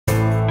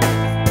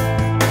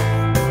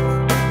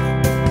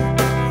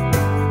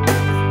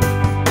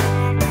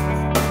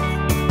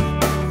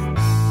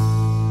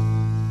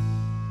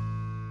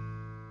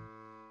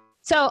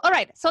All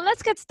right, so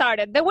let's get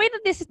started. The way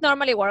that this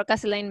normally works,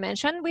 as Elaine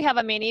mentioned, we have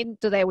a mini.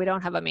 Today, we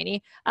don't have a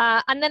mini.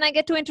 And then I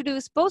get to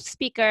introduce both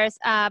speakers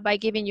by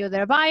giving you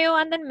their bio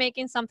and then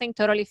making something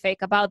totally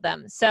fake about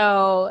them.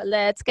 So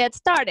let's get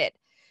started.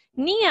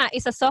 Nyah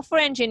is a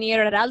software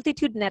engineer at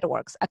Altitude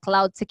Networks, a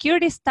cloud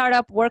security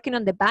startup working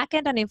on the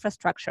backend and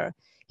infrastructure.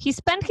 He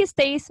spent his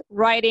days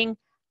writing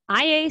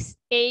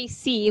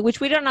IaaC, which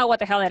we don't know what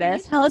the hell it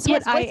is. Tell us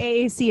what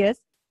IaaC is.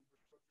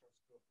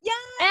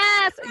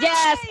 Yes,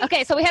 yes.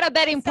 Okay, so we had a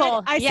betting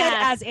poll. I said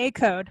as a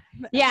code.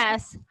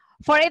 Yes,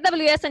 for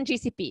AWS and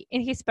GCP.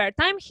 In his spare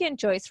time, he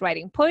enjoys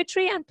writing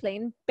poetry and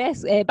playing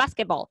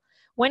basketball.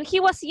 When he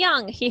was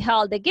young, he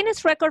held the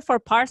Guinness record for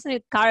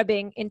parsnip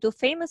carving into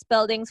famous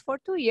buildings for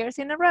 2 years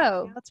in a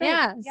row. Yeah, that's right.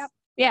 Yes. Yep.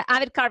 Yeah,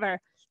 avid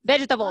carver.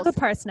 Vegetables. Love a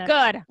parsnip.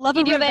 Good. Love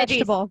Eat a your veggies.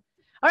 vegetable.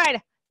 All right,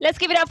 let's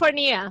give it up for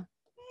Nyah.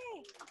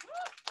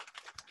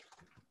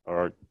 All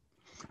right.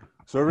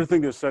 So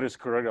everything you said is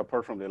correct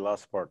apart from the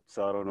last part.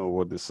 So I don't know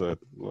what they said,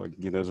 like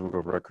Guinness Book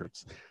of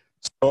Records.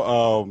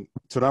 So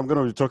today I'm going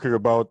to be talking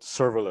about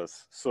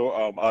serverless. So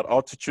at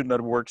Altitude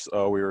Networks,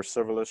 we are a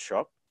serverless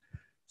shop.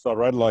 So I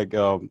write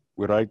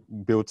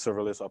build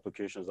serverless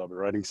applications. I've been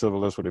writing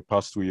serverless for the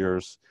past 2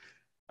 years.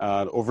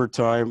 And over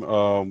time,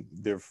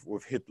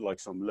 we've hit like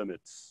some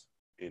limits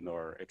in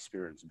our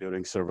experience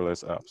building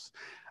serverless apps.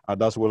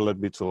 And that's what led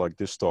me to like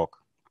this talk.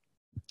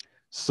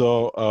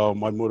 So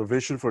my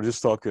motivation for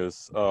this talk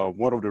is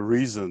one of the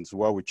reasons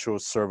why we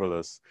chose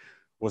serverless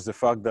was the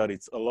fact that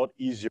it's a lot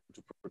easier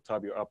to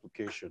prototype your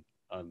application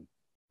and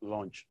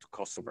launch to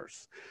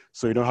customers.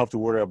 So you don't have to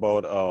worry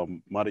about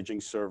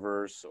managing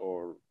servers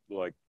or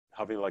like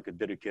having like a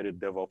dedicated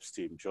DevOps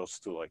team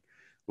just to like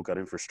look at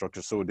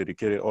infrastructure. So we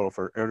dedicated all of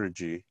our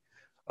energy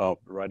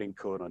writing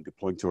code and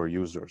deploying to our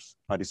users.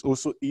 And it's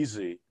also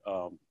easy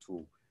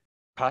to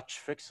patch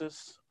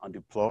fixes and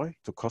deploy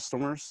to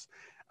customers.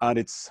 And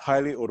it's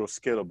highly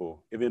auto-scalable,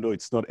 even though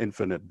it's not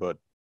infinite, but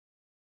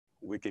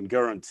we can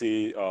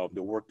guarantee the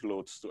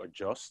workloads to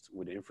adjust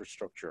with the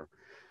infrastructure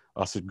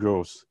as it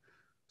grows.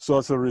 So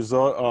as a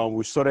result,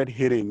 we started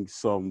hitting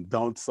some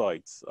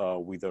downsides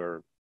with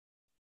our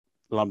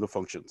Lambda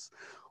functions.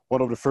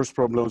 One of the first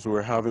problems we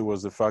were having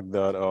was the fact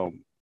that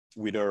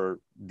with our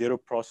data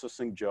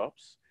processing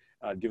jobs,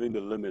 given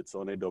the limits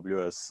on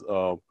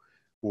AWS,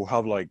 we'll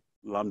have like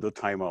Lambda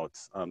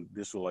timeouts, and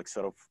this will like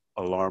set up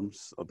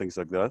alarms or things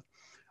like that.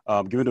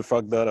 Given the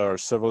fact that our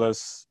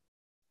serverless,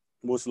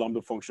 most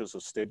Lambda functions are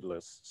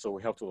stateless, so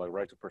we have to like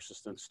write to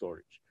persistent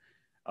storage.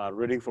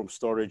 Reading from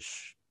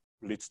storage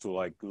leads to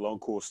like long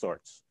cold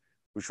starts,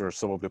 which are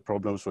some of the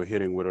problems we're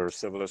hitting with our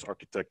serverless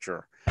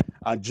architecture.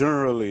 And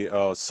generally,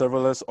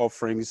 serverless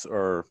offerings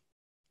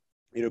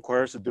it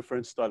requires a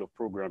different style of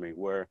programming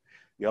where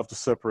you have to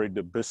separate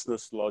the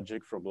business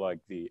logic from like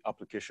the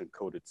application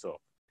code itself.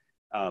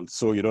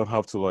 So you don't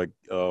have to like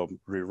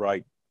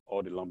rewrite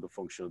all the Lambda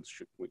functions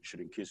should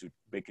in case you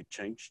make a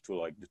change to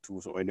like the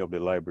tools or any of the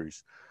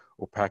libraries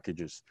or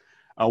packages.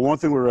 And one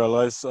thing we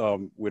realized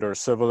with our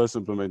serverless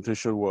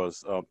implementation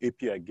was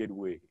API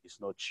gateway is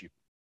not cheap.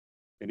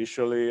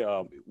 Initially,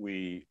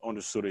 we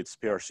understood it's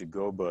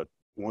pay-as-you-go, but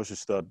once you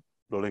start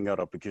rolling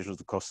out applications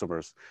to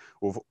customers,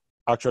 we've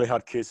actually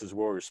had cases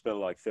where we spent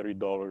like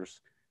 $30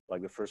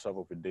 like the first half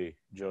of the day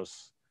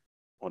just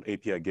on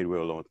API gateway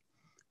alone.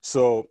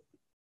 So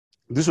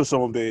these are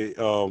some of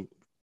the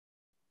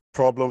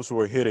problems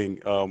we're hitting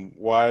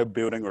while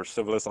building our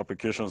serverless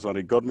applications, and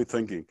it got me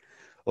thinking,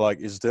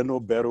 like, is there no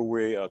better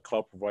way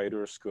cloud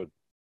providers could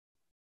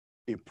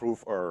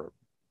improve our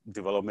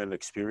development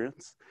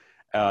experience?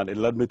 And it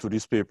led me to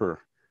this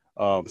paper,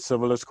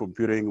 Serverless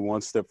Computing,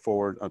 1 step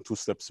forward and 2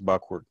 steps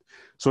backward.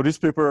 So this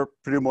paper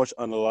pretty much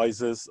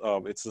analyzes,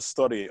 it's a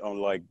study on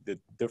like the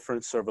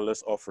different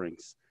serverless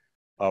offerings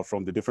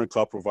from the different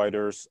cloud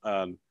providers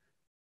and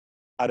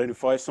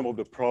identify some of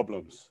the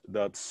problems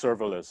that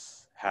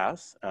serverless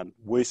has and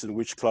ways in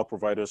which cloud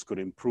providers could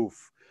improve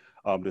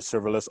the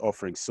serverless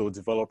offerings so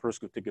developers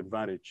could take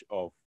advantage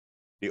of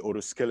the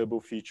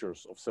auto-scalable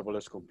features of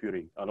serverless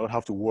computing and not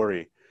have to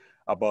worry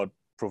about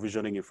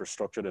provisioning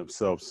infrastructure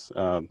themselves,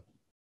 all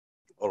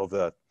of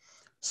that.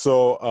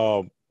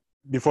 So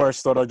before I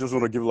start, I just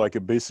want to give like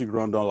a basic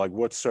rundown, like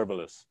what's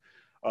serverless?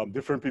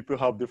 Different people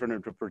have different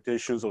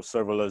interpretations of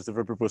serverless.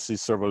 Different people see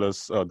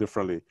serverless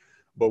differently.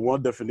 But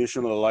one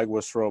definition I like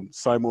was from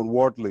Simon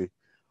Wardley.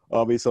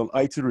 He's an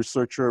IT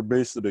researcher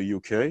based in the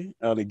UK,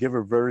 and he gave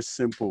a very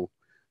simple,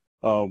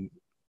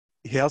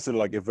 he has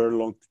like a very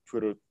long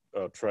Twitter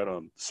thread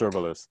on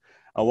serverless.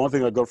 And one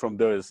thing I got from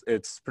there is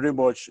it's pretty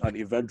much an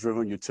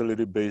event-driven,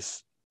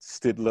 utility-based,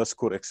 stateless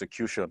code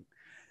execution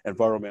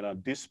environment.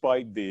 And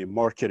despite the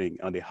marketing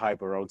and the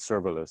hype around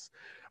serverless,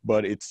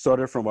 but it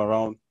started from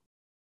around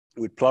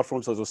with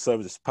platforms as a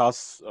service,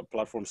 past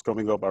platforms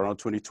coming up around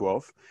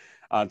 2012,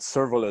 and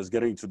serverless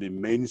getting to the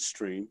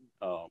mainstream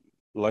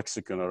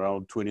lexicon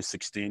around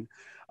 2016.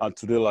 And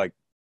today, like,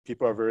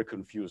 people are very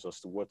confused as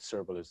to what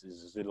serverless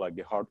is. Is it like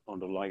the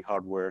underlying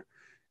hardware?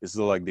 Is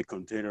it like the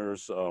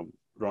containers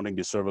running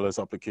the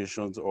serverless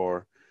applications,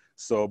 or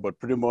So, but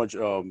pretty much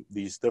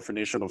this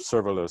definition of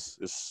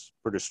serverless is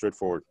pretty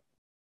straightforward.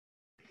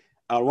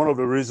 And one of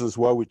the reasons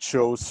why we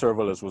chose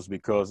serverless was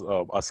because,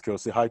 as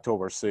Kelsey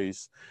Hightower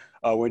says,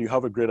 when you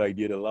have a great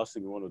idea, the last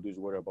thing you want to do is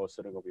worry about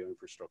setting up your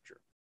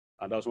infrastructure.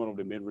 And that's one of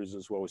the main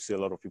reasons why we see a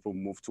lot of people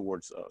move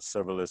towards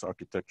serverless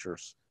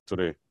architectures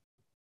today.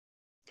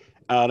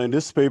 And in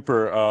this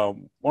paper,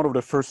 one of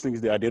the first things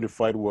they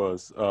identified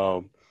was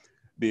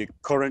the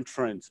current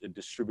trends in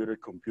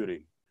distributed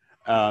computing.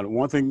 And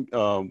one thing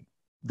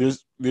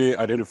they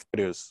identified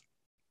is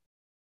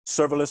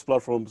serverless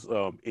platforms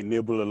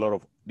enable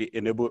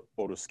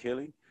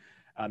autoscaling,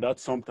 and that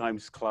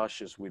sometimes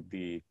clashes with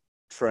the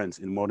trends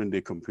in modern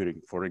day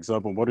computing. For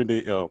example, modern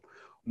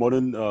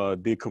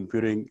day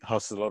computing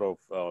has a lot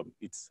of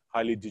it's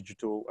highly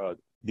digital,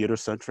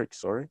 data-centric,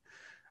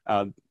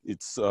 and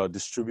it's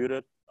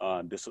distributed.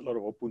 There's a lot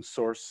of open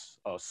source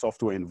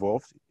software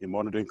involved in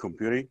modern day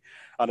computing,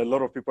 and a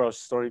lot of people are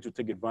starting to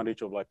take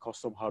advantage of like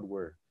custom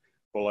hardware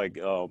for like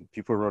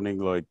people running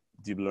like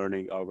deep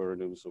learning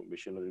algorithms or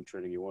machine learning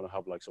training. You want to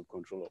have like some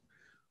control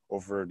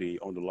over the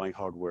underlying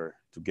hardware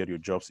to get your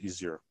jobs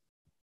easier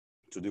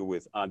to deal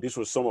with. And this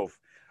was some of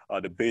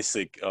the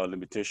basic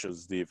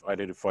limitations they've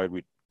identified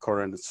with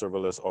current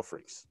serverless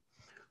offerings.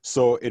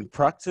 So in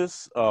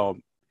practice,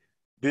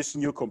 these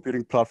new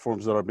computing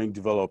platforms that are being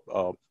developed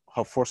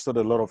have fostered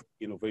a lot of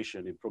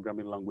innovation in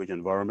programming language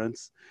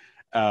environments.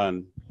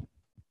 And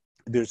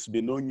there's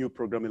been no new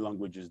programming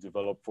languages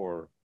developed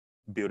for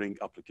building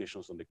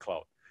applications on the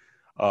cloud.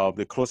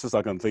 The closest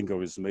I can think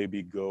of is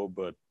maybe Go,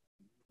 but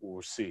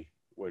we'll see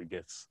where it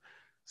gets.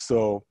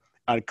 So,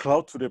 and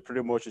cloud today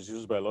pretty much is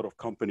used by a lot of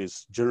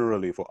companies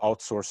generally for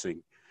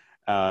outsourcing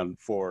and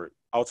for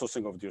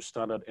outsourcing of their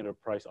standard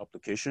enterprise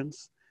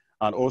applications.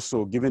 And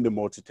also given the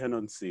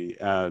multi-tenancy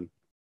and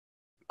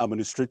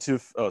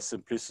administrative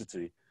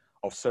simplicity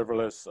of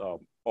serverless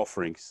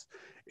offerings,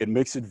 it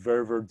makes it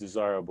very, very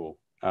desirable,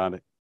 and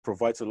it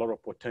provides a lot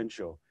of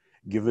potential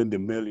given the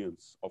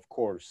millions of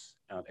cores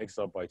and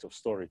exabytes of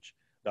storage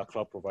that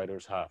cloud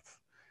providers have.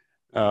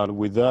 And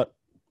with that,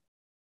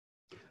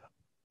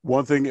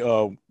 one thing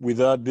with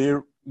that, they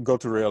got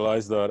to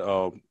realize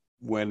that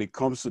when it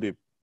comes to the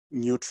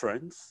new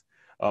trends,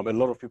 a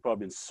lot of people have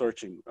been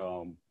searching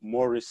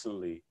more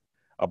recently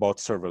about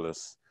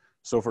serverless.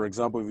 So for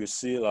example, if you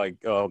see like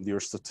your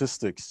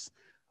statistics,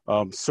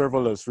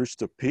 serverless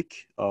reached a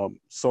peak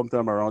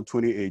sometime around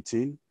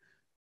 2018,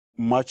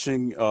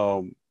 matching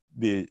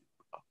the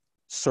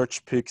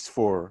search peaks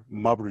for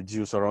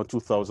MapReduce around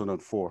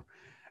 2004.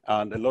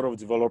 And a lot of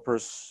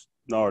developers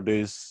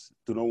nowadays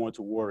do not want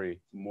to worry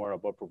more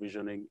about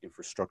provisioning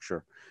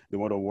infrastructure. They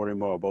want to worry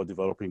more about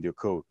developing their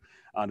code.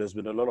 And there's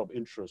been a lot of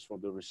interest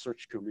from the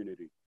research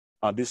community.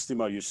 And this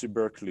team at UC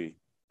Berkeley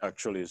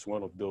actually is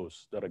one of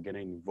those that are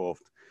getting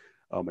involved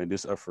in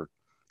this effort.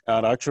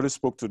 And I actually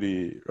spoke to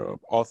the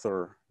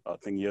author, I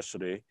think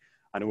yesterday,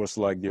 and it was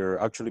like they're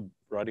actually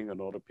writing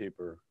another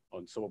paper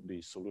on some of the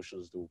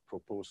solutions they will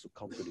propose to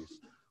companies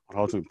on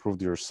how to improve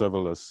their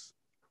serverless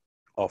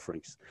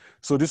offerings.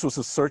 So this was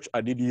a search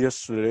I did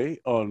yesterday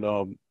on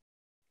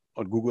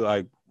Google.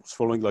 I was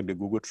following like the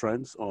Google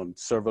trends on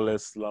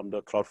serverless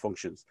Lambda cloud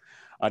functions.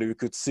 And you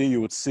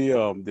would see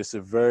there's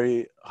a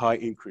very high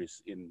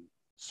increase in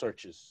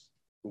searches,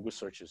 Google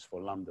searches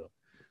for Lambda.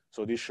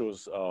 So this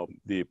shows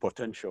the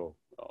potential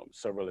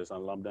serverless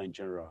and Lambda in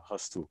general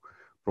has to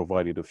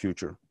provide in the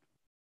future.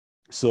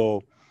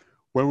 So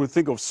when we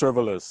think of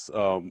serverless,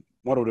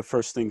 one of the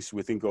first things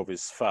we think of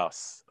is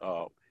fast.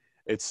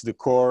 It's the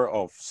core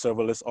of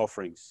serverless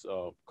offerings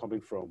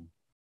coming from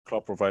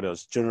cloud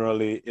providers.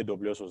 Generally,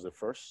 AWS was the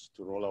first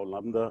to roll out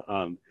Lambda,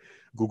 and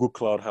Google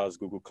Cloud has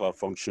Google Cloud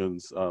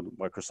Functions and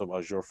Microsoft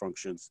Azure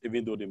Functions,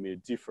 even though they may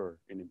differ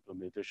in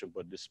implementation,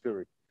 but the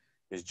spirit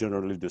is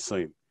generally the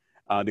same.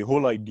 And the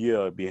whole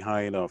idea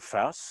behind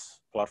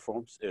fast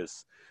platforms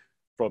is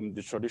from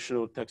the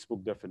traditional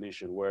textbook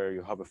definition, where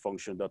you have a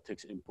function that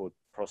takes input,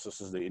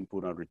 processes the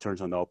input, and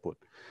returns an output.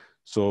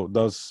 So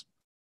that's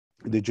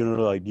the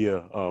general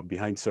idea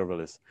behind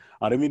serverless.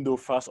 And even though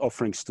fast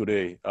offerings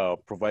today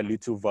provide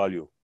little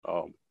value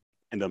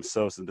in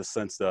themselves, in the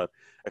sense that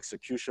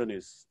execution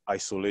is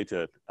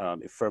isolated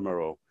and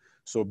ephemeral.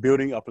 So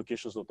building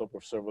applications on top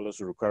of serverless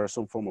will require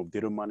some form of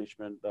data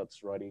management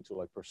that's right into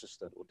like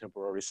persistent or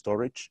temporary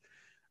storage.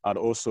 And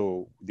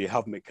also they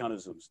have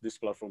mechanisms. These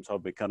platforms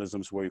have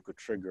mechanisms where you could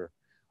trigger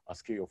and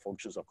scale your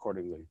functions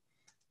accordingly.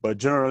 But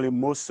generally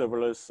most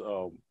serverless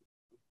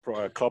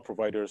cloud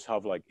providers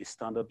have like a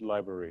standard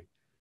library,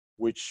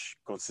 which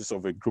consists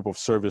of a group of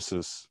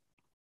services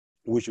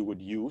which you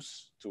would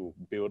use to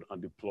build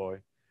and deploy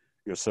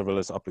your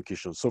serverless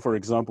applications. So for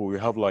example, we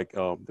have like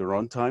the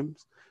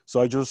runtimes.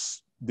 So I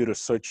just did a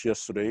search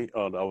yesterday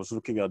and I was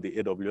looking at the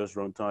AWS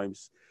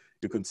runtimes.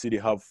 You can see they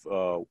have,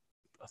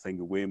 I think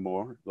way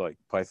more, like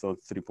Python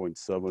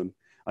 3.7,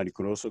 and you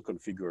can also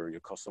configure your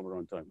custom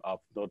runtime. I've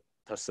not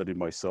tested it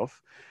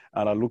myself.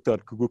 And I looked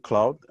at Google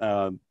Cloud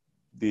and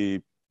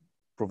they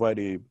provide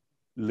a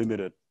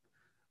limited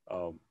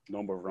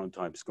number of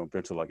runtimes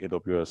compared to like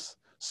AWS.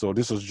 So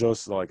this was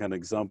just like an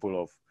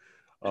example of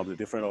the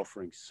different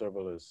offerings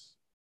serverless,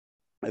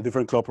 and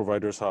different cloud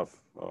providers have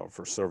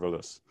for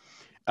serverless.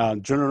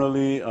 And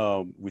generally,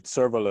 with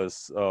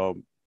serverless,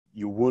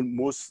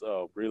 most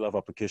real-life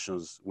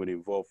applications would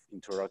involve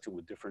interacting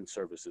with different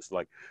services,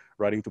 like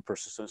writing to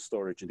persistent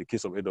storage. In the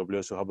case of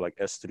AWS, you have like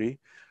S3.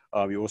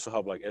 You also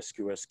have like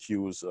SQS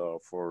queues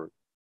for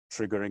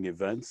triggering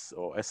events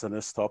or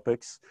SNS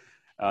topics.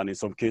 And in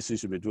some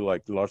cases, you may do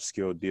like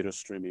large-scale data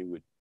streaming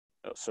with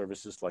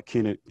services like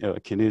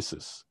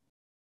Kinesis.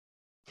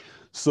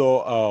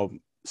 So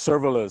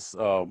serverless,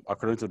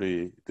 according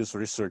to these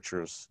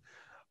researchers,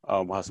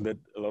 has made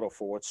a lot of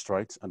forward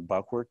strides and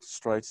backward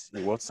strides.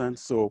 In what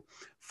sense? So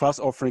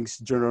fast offerings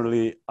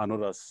generally are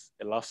not as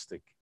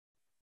elastic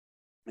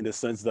in the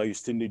sense that you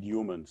still need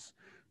humans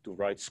to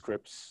write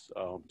scripts,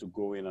 to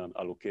go in and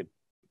allocate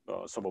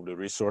some of the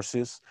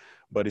resources,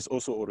 but it's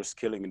also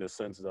autoscaling in the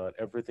sense that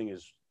everything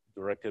is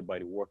directed by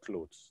the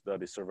workloads that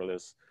the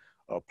serverless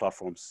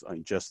platforms are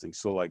ingesting.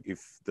 So like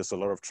if there's a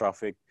lot of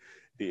traffic,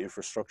 the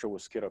infrastructure will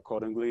scale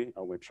accordingly,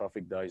 and when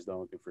traffic dies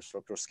down,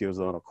 infrastructure scales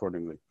down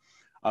accordingly.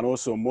 And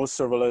also most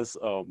serverless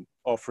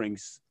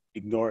offerings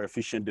ignore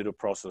efficient data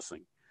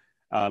processing.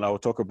 And I will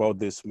talk about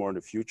this more in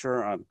the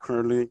future. And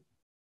currently,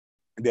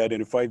 they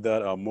identified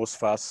that most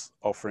fast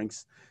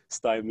offerings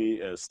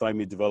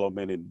stymie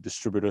development in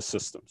distributed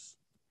systems.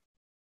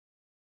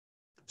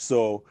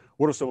 So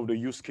what are some of the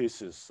use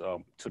cases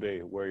today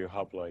where you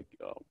have like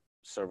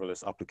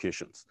serverless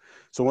applications?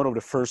 So one of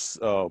the first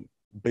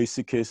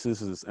basic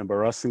cases is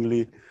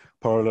embarrassingly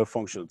parallel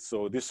functions.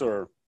 So these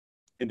are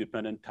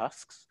independent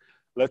tasks.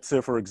 Let's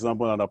say, for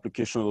example, an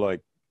application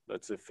like,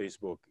 let's say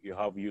Facebook, you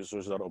have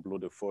users that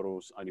upload the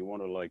photos and you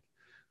want to like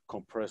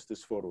compress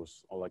these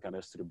photos on like an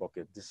S3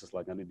 bucket. This is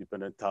like an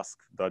independent task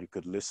that you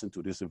could listen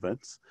to these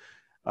events.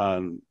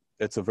 And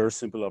it's a very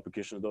simple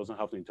application. It doesn't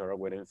have to interact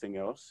with anything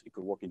else. It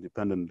could work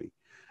independently.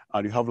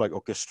 And you have like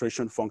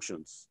orchestration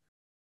functions.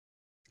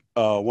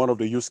 One of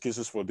the use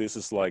cases for this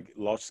is like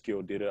large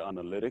scale data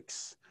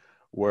analytics,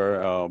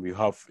 where you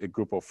have a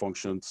group of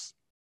functions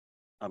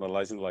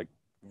analyzing like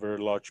very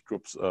large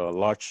groups,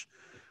 large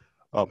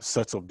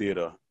sets of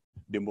data.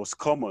 The most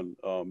common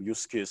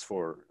use case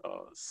for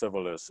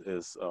serverless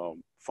is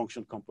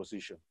function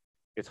composition.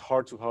 It's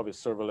hard to have a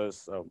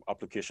serverless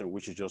application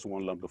which is just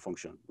one Lambda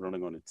function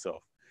running on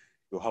itself.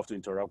 You'll have to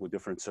interact with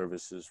different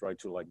services, right,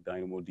 to like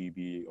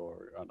DynamoDB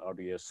or an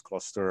RDS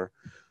cluster,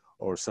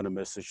 or send a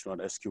message to an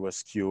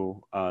SQS queue.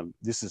 And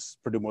this is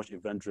pretty much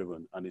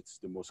event-driven, and it's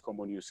the most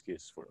common use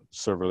case for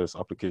serverless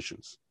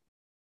applications.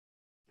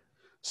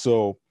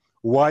 So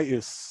why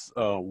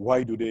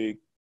do they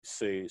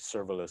say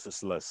serverless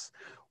is less?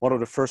 One of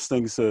the first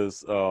things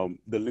is the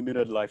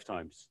limited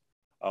lifetimes.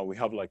 We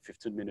have like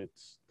 15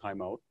 minutes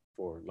timeout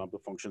for Lambda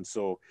functions.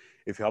 So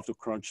if you have to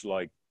crunch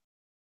like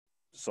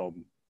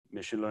some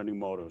machine learning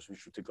models,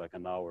 which would take like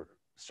an hour,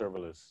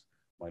 serverless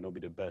might not be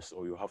the best,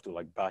 or you have to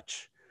like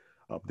batch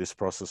these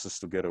processes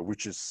together,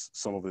 which is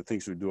some of the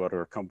things we do at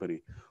our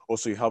company.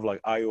 Also, you have like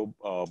IO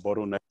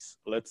bottlenecks.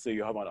 Let's say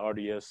you have an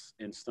RDS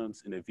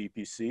instance in a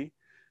VPC.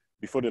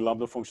 Before the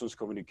Lambda functions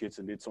communicates,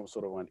 it needs some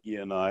sort of an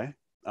ENI,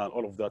 and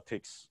all of that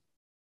takes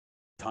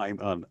time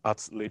and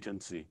adds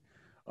latency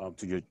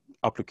to your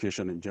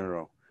application in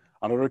general.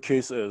 Another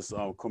case is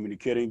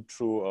communicating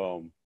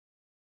through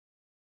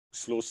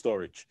slow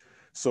storage.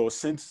 So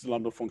since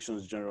Lambda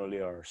functions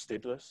generally are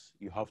stateless,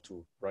 you have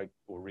to write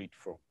or read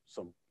from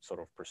some sort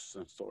of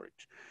persistent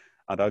storage.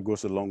 And that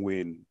goes a long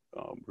way in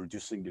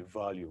reducing the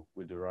value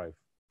we derive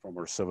from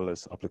our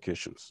serverless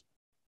applications.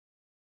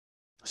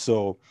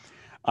 So,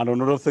 and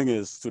another thing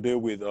is today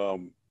with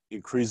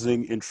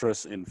increasing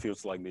interest in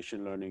fields like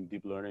machine learning,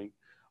 deep learning,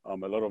 a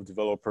lot of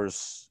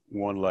developers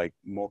want like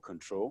more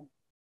control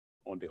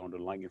on the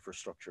underlying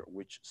infrastructure,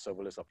 which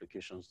serverless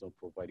applications don't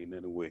provide in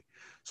any way.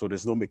 So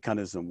there's no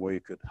mechanism where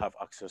you could have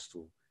access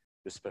to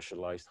the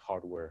specialized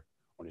hardware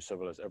on the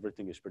serverless.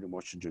 Everything is pretty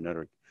much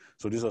generic.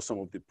 So these are some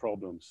of the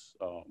problems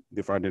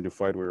they've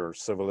identified with our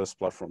serverless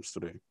platforms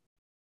today.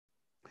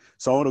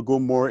 So I want to go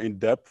more in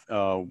depth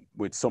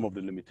with some of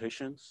the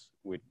limitations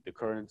with the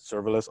current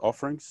serverless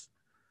offerings.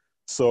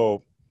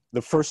 So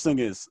the first thing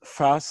is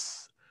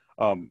fast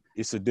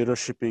is a data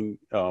shipping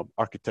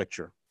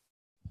architecture.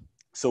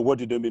 So what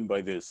do they mean by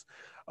this?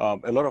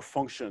 A lot of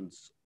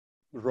functions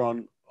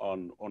run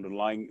on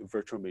underlying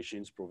virtual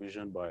machines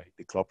provisioned by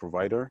the cloud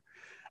provider.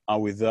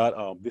 And with that,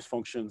 these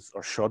functions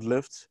are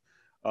short-lived.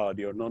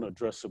 They are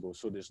non-addressable,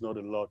 so there's not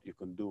a lot you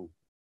can do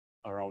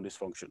around these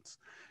functions.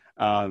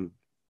 And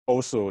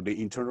also, the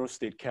internal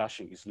state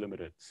caching is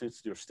limited.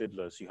 Since you're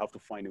stateless, you have to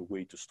find a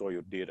way to store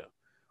your data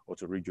or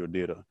to read your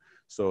data.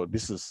 So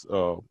this is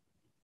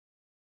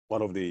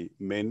one of the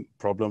main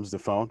problems they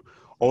found.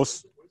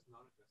 Also,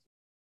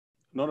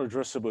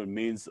 non-addressable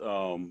means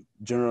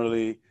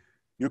generally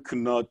you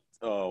cannot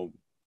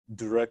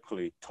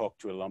directly talk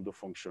to a Lambda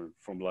function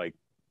from like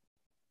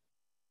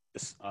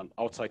an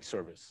outside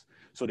service.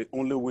 So the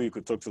only way you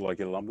could talk to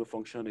like a Lambda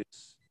function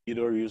is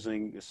either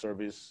using a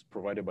service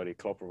provided by the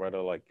cloud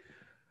provider like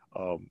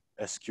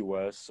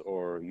SQS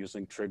or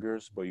using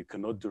triggers, but you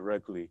cannot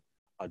directly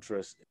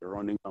address a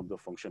running Lambda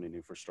function in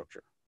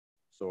infrastructure.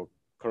 So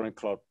current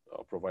cloud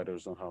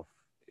providers don't have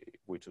a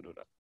way to do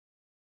that.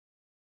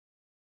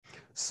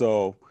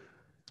 So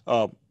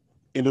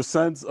in the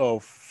sense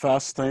of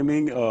fast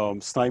timing,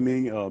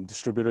 styming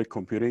distributed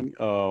computing,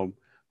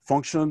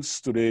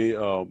 functions today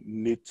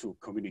need to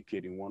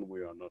communicate in one way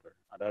or another,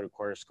 and that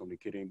requires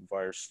communicating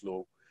via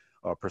slow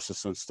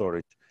persistent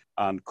storage.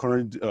 And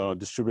current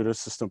distributed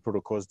system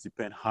protocols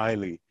depend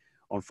highly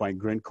on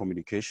fine-grained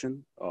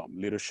communication,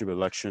 leadership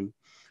election,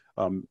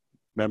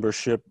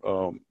 membership,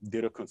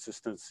 data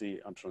consistency,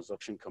 and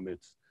transaction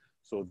commits.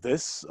 So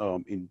this,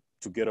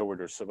 together with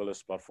their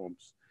serverless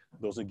platforms,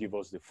 doesn't give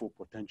us the full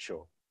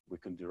potential we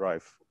can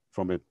derive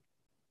from it.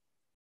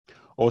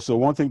 Also,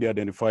 one thing they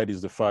identified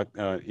is the fact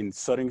in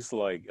settings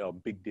like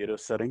big data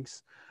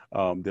settings,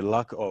 the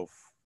lack of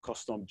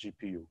custom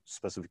GPU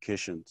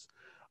specifications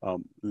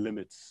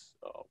limits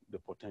the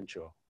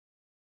potential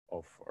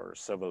of our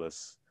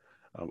serverless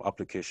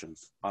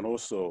applications. And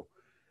also,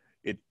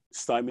 it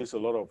stymies a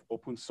lot of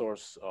open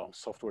source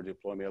software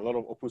deployment. A lot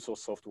of open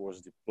source software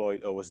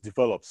was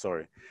developed,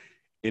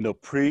 in a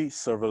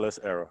pre-serverless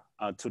era.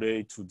 And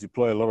today, to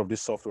deploy a lot of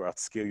this software at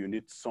scale, you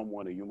need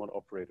someone, a human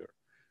operator,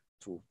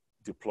 to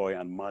deploy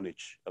and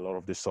manage a lot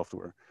of this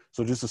software.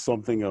 So this is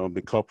something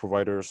the cloud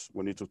providers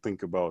will need to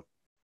think about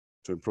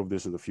to improve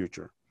this in the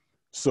future.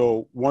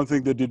 So one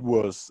thing they did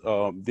was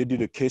they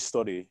did a case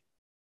study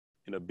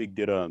in a big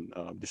data and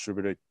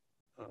distributed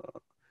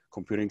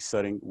computing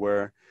setting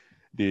where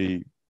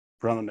they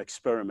ran an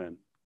experiment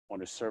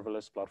on a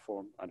serverless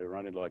platform, and they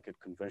ran it like a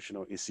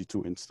conventional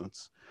EC2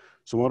 instance.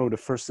 So one of the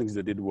first things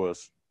they did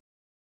was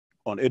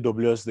on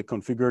AWS, they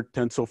configured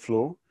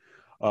TensorFlow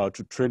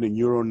to train a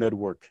neural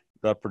network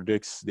that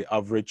predicts the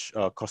average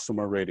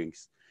customer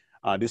ratings.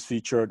 This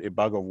featured a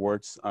bag of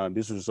words, and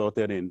this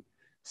resulted in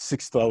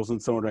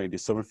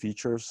 6,787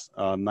 features,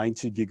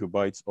 90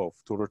 gigabytes of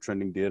total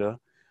training data.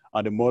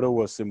 And the model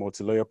was a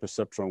multi-layer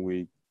perceptron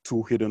with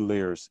 2 hidden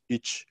layers,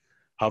 each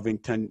having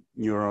 10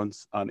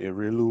 neurons and a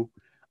ReLU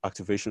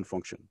activation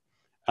function.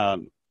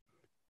 And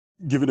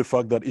given the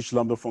fact that each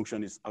Lambda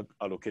function is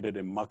allocated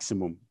a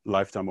maximum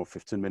lifetime of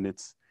 15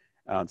 minutes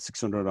and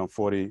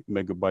 640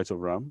 megabytes of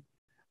RAM.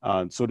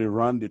 And so they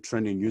ran the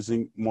training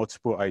using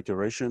multiple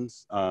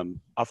iterations. And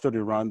after they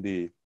ran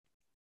the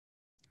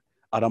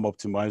Adam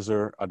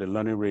optimizer at a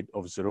learning rate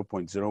of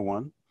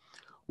 0.01,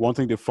 one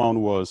thing they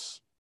found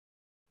was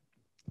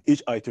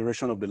each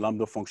iteration of the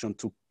Lambda function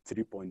took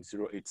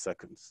 3.08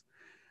 seconds.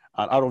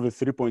 And out of the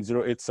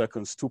 3.08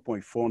 seconds,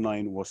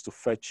 2.49 was to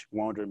fetch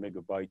 100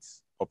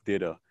 megabytes of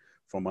data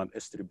from an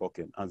S3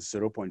 bucket, and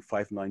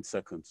 0.59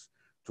 seconds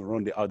to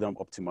run the Adam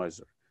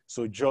optimizer.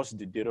 So just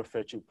the data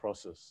fetching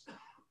process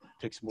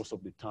takes most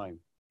of the time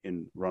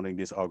in running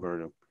this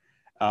algorithm.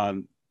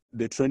 And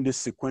they trained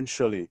this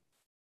sequentially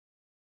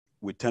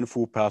with 10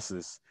 full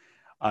passes,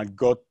 and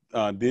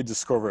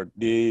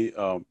they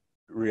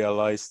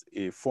realized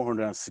a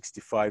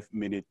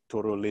 465-minute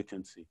total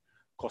latency,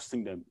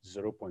 costing them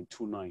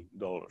 $0.29.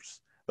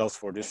 That was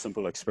for this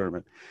simple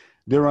experiment.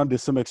 They ran the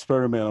same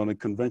experiment on a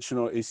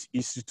conventional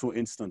EC2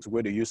 instance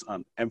where they used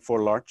an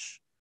M4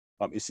 large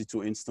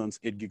EC2 instance,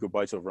 8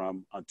 gigabytes of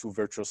RAM, and 2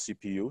 virtual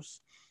CPUs.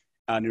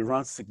 And it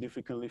ran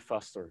significantly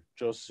faster,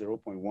 just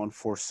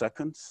 0.14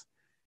 seconds.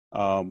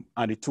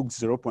 And it took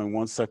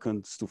 0.1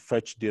 seconds to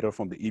fetch data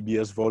from the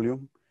EBS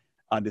volume.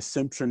 And the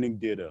same training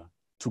data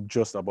took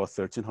just about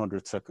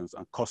 1,300 seconds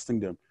and costing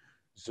them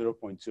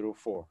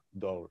 $0.04.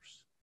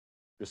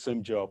 The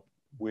same job,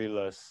 way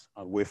less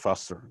and way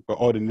faster. But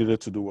all they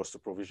needed to do was to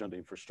provision the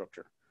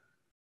infrastructure.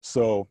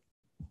 So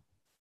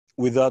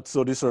with that,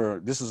 so this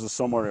is a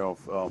summary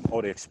of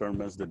all the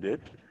experiments they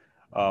did.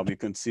 You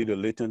can see the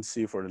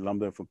latency for the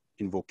Lambda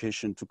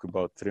invocation took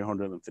about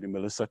 303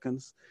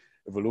 milliseconds.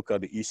 If we look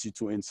at the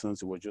EC2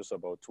 instance, it was just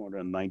about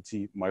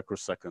 290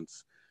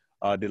 microseconds.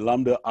 The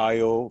Lambda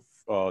IO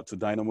to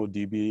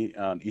DynamoDB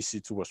and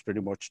EC2 was pretty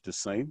much the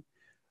same.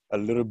 A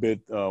little bit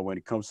when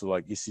it comes to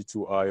like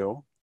EC2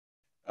 IO,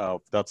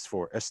 that's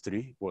for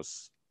S3,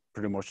 was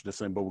pretty much the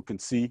same, but we can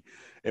see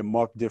a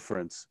marked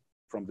difference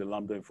from the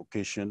Lambda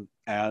invocation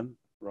and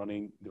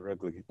running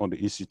directly on the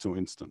EC2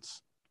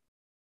 instance.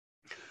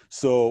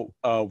 So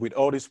with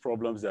all these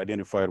problems they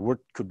identified, what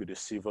could be the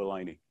silver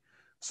lining?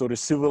 So the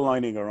silver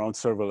lining around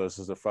serverless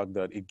is the fact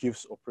that it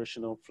gives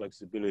operational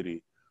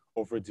flexibility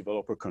over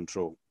developer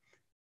control.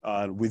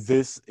 And with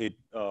this, it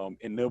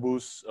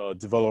enables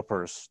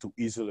developers to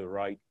easily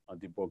write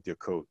and debug their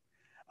code.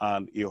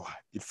 And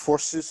it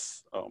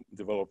forces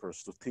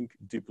developers to think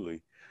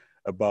deeply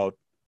about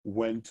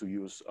when to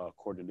use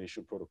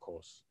coordination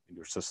protocols in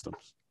their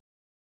systems.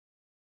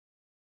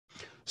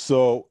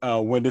 So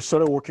when they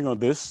started working on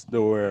this,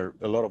 there were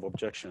a lot of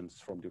objections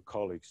from their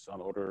colleagues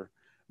and other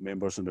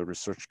members in the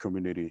research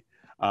community.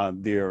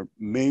 And their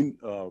main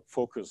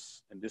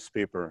focus in this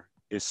paper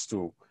is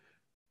to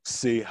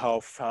see how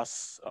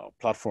fast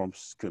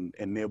platforms can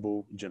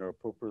enable general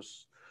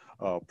purpose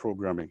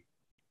programming.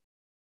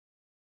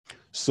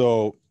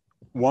 So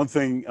one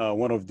thing a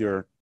lot of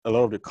their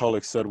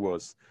colleagues said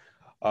was,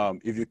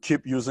 If you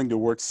keep using the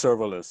word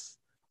serverless,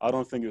 I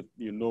don't think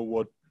you know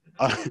what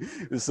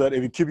it said.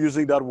 If you keep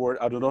using that word,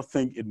 I do not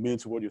think it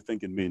means what you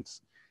think it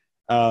means.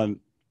 And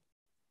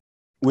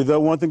with that,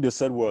 one thing they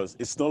said was,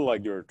 it's not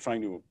like they're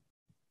trying to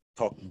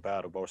talk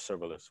bad about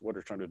serverless. What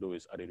they're trying to do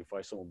is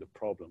identify some of the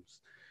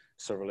problems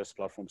serverless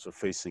platforms are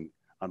facing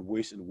and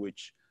ways in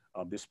which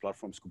these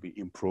platforms could be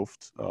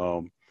improved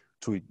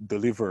to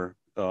deliver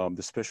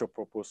the special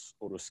purpose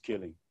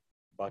autoscaling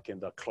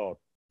backend that cloud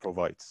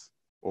provides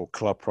or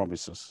cloud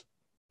promises.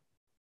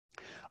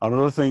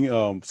 Another thing,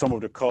 some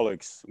of the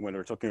colleagues, when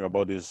they're talking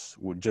about this,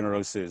 would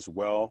generally say is,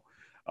 well,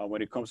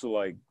 when it comes to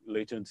like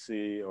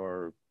latency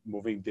or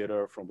moving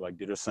data from like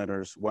data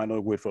centers, why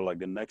not wait for like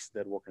the next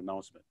network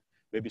announcement?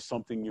 Maybe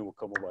something new will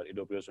come about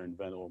AWS or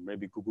Invent, or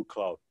maybe Google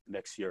Cloud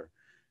next year.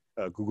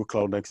 Google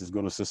Cloud Next is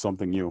going to say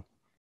something new.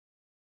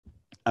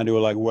 And they were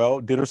like, well,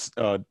 data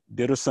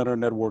center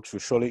networks will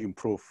surely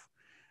improve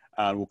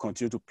and will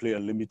continue to play a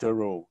limited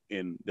role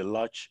in the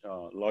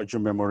larger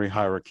memory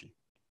hierarchy.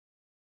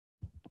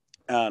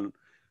 And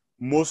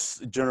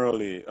most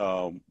generally,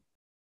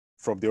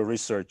 from their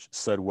research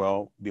said,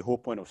 well, the whole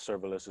point of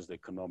serverless is the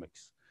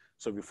economics.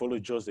 So if you follow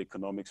just the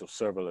economics of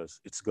serverless,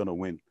 it's going to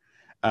win.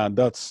 And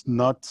that's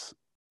not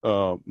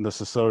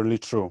necessarily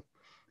true.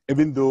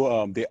 Even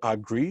though they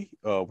agree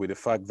with the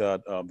fact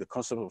that the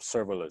concept of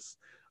serverless,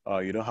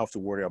 you don't have to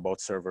worry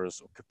about servers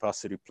or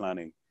capacity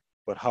planning.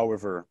 But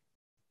however,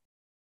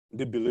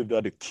 they believe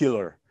that the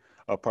killer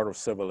part of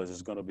serverless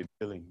is going to be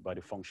billing by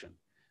the function.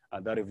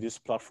 And that if these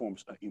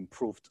platforms are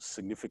improved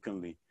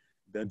significantly,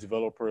 then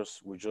developers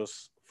will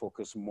just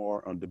focus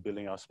more on the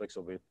billing aspects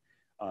of it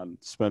and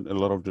spend a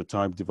lot of their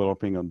time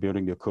developing and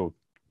building their code.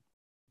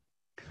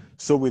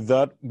 So with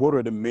that, what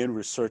are the main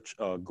research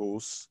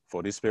goals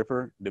for this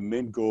paper? The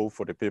main goal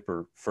for the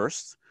paper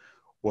first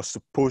was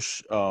to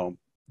push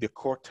the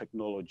core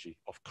technology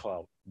of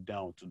cloud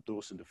down to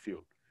those in the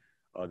field,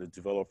 the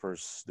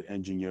developers, the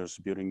engineers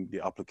building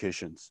the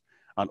applications,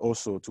 and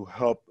also to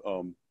help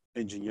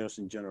engineers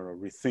in general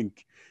rethink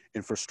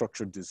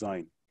infrastructure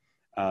design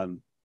and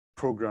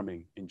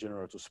programming in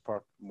general to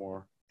spark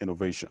more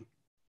innovation.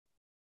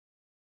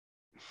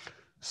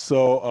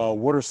 So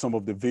what are some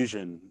of the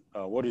vision?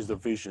 What is the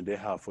vision they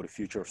have for the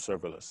future of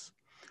serverless?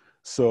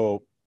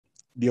 So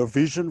their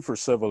vision for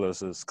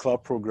serverless is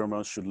cloud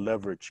programmers should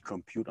leverage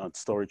compute and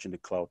storage in the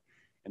cloud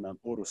in an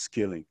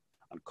auto-scaling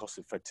and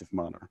cost-effective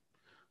manner.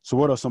 So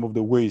what are some of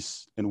the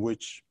ways in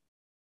which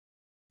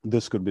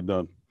this could be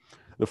done?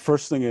 The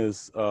first thing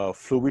is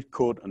fluid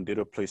code and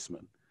data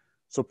placement.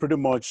 So pretty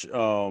much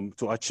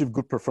to achieve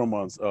good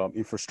performance,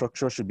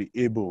 infrastructure should be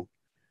able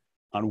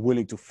and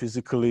willing to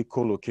physically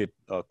co-locate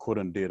code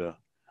and data.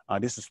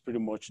 And this is pretty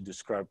much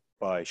described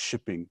by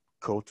shipping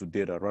code to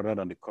data rather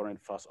than the current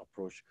fast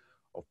approach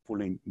of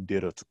pulling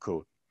data to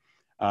code.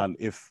 And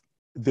if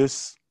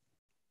this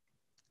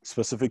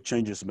specific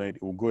change is made,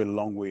 it will go a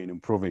long way in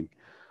improving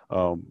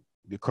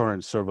the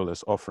current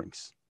serverless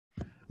offerings.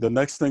 The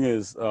next thing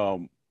is a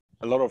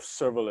lot of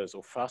serverless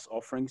or fast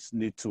offerings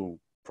need to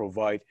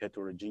provide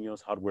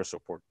heterogeneous hardware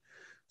support.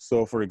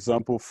 So for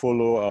example,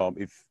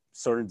 if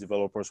certain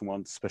developers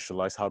want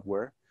specialized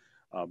hardware,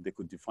 they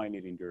could define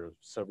it in their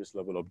service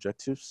level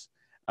objectives.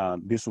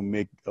 And this will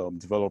make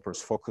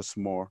developers focus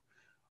more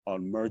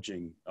on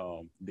merging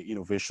the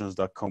innovations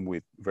that come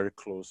with very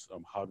close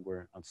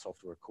hardware and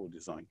software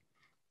co-design.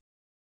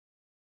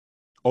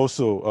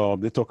 Also,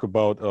 they talk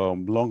about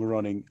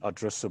long-running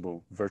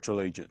addressable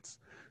virtual agents.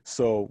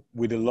 So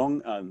with the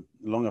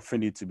long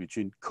affinity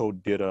between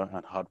code, data,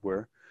 and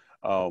hardware,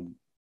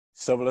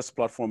 serverless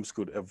platforms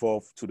could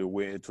evolve to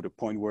the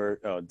point where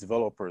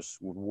developers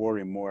would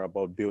worry more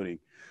about building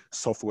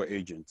software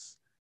agents.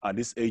 And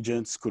these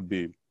agents could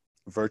be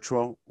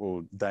virtual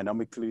or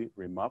dynamically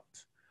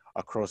remapped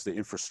across the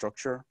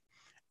infrastructure.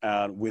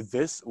 And with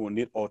this, we'll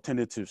need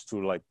alternatives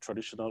to like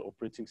traditional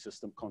operating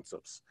system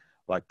concepts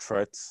like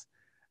threads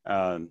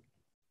and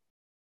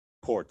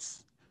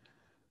ports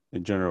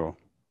in general.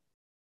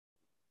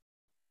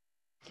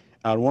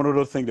 And one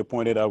other thing they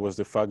pointed out was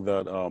the fact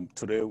that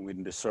today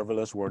in the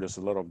serverless world, there's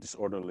a lot of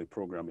disorderly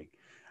programming.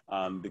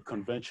 And the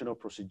conventional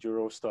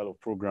procedural style of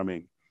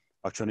programming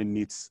actually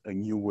needs a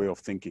new way of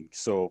thinking.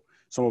 So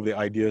some of the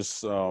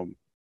ideas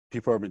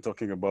people have been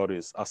talking about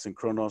is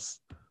asynchronous,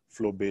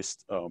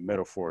 flow-based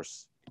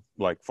metaphors,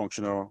 like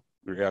functional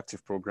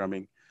reactive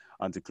programming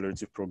and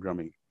declarative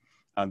programming.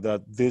 And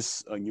that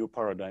this new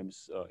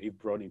paradigms, if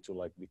brought into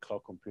like the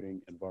cloud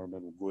computing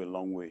environment, will go a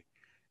long way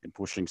in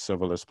pushing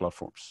serverless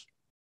platforms.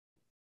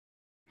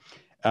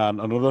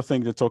 And another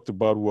thing they talked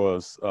about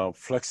was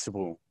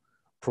flexible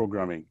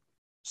programming.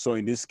 So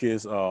in this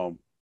case,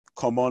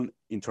 common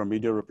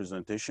intermediate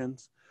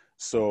representations.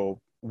 So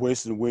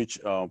ways in which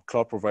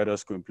cloud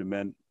providers could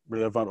implement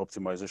relevant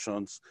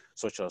optimizations,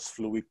 such as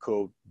fluid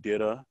code,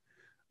 data,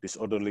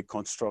 disorderly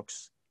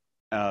constructs,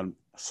 and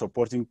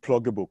supporting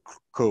pluggable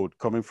code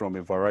coming from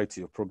a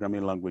variety of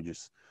programming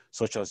languages,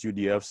 such as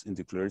UDFs in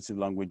declarative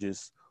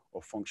languages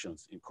or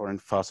functions in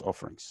current fast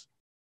offerings.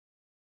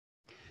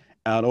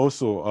 And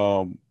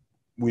also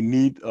we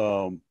need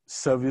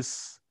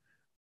service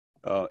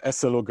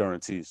SLO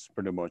guarantees,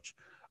 pretty much.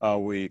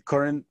 We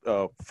current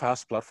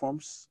fast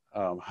platforms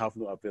have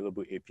no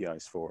available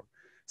APIs for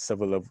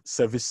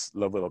service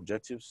level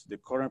objectives. The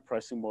current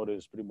pricing model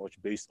is pretty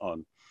much based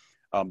on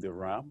the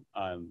RAM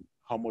and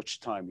how much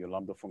time your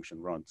Lambda function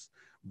runs.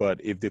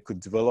 But if they could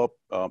develop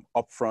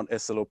upfront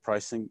SLO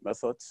pricing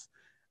methods,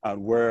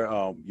 and where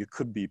you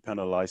could be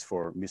penalized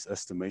for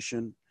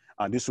misestimation,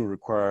 and this will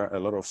require a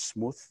lot of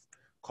smooth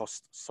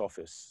cost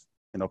surface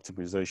in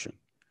optimization.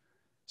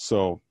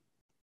 So,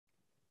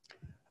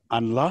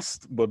 and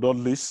last but not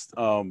least,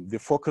 they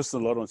focus a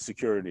lot on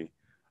security.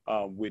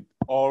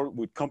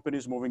 With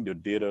companies moving their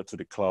data to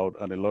the cloud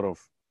and a lot of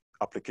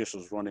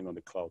applications running on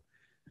the cloud,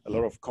 a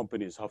lot of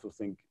companies have to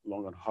think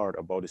long and hard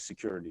about the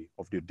security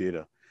of their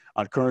data.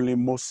 And currently,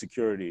 most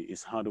security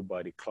is handled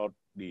by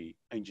the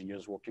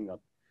engineers working at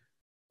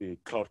the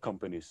cloud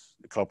companies,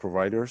 the cloud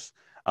providers.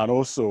 And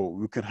also,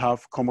 we can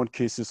have common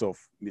cases of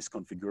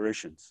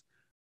misconfigurations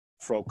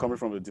coming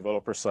from the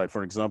developer side.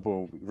 For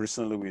example,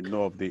 recently we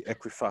know of the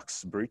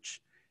Equifax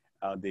breach,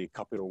 the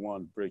Capital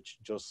One breach,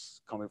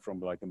 just coming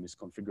from like a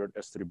misconfigured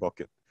S3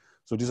 bucket.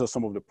 So these are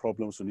some of the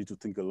problems we need to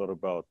think a lot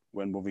about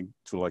when moving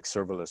to like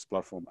serverless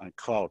platform and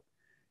cloud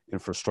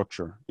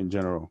infrastructure in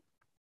general.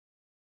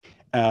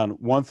 And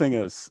one thing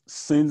is,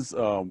 since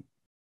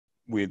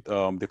with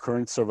the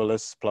current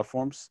serverless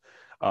platforms,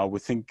 we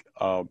think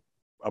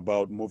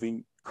about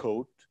moving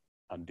code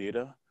and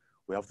data.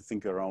 We have to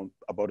think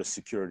about the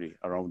security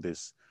around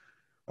this,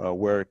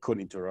 where code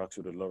interacts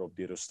with a lot of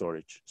data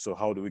storage. So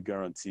how do we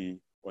guarantee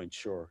or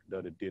ensure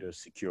that the data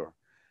is secure?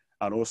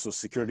 And also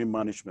security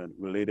management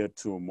related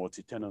to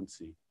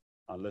multi-tenancy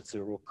and let's say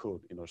raw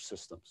code in our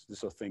systems.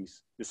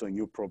 These are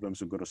new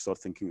problems we're going to start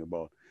thinking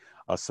about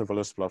as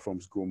serverless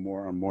platforms go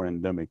more and more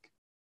endemic.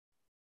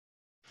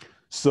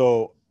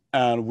 So,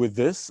 and with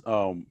this,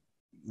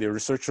 the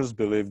researchers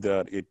believe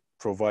that it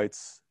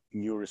provides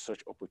new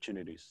research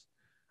opportunities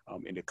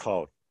in the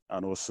cloud,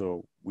 and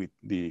also with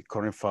the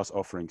current fast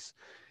offerings.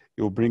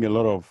 It will bring a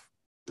lot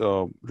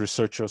of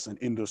researchers in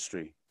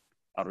industry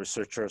and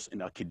researchers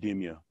in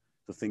academia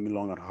to think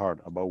long and hard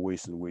about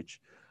ways in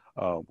which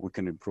we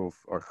can improve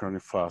our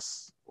current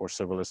fast or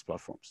serverless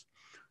platforms.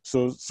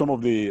 So some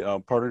of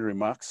the parting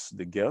remarks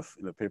they gave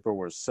in the paper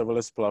were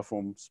serverless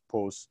platforms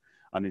pose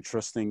an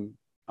interesting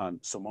and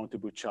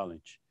surmountable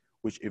challenge,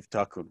 which if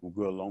tackled will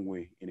go a long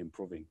way in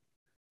improving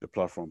the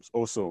platforms.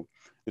 Also,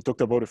 they talked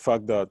about the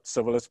fact that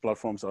serverless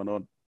platforms are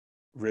not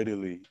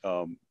readily,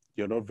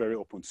 they're not very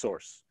open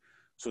source.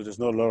 So there's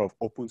not a lot of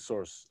open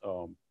source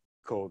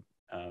code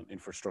and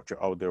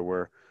infrastructure out there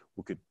where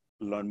we could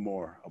learn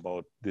more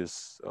about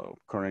this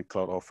current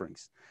cloud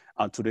offerings.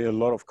 And today, a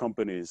lot of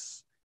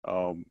companies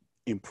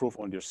improve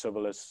on their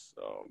serverless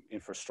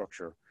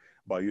infrastructure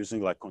by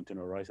using like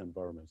containerized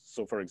environments.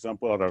 So for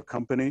example, at our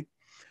company,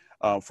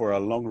 for our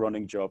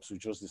long-running jobs, we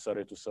just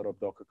decided to set up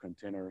Docker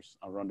containers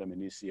and run them in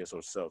ECS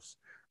ourselves,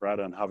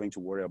 rather than having to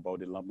worry about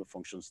the Lambda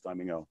functions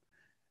timing out.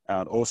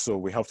 And also,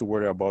 we have to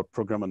worry about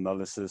program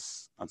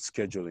analysis and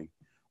scheduling,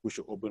 which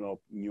will open up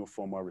new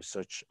formal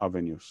research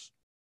avenues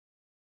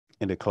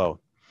in the cloud.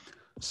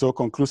 So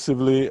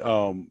conclusively,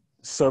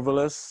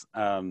 serverless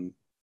and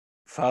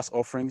fast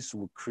offerings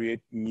will create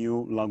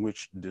new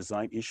language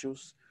design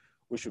issues,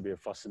 which will be a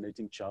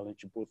fascinating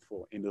challenge both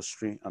for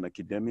industry and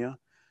academia.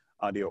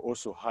 And they are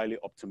also highly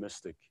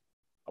optimistic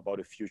about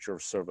the future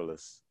of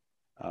serverless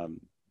and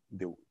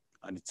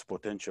its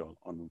potential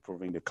on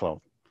improving the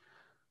cloud.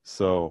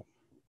 So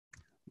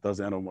that's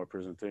the end of my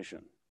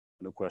presentation.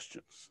 No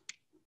questions.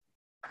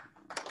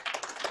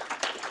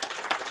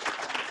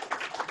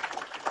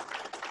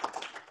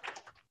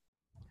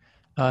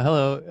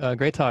 Hello,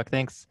 great talk,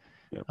 thanks.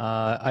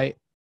 Yep.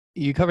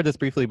 You covered this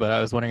briefly, but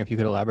I was wondering if you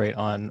could elaborate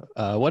on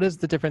what is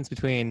the difference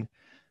between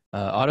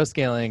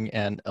autoscaling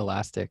and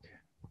elastic?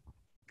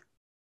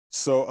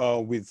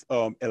 So with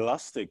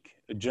elastic,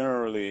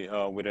 generally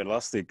with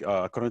elastic,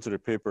 according to the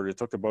paper, they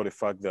talked about the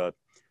fact that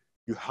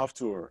you have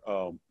to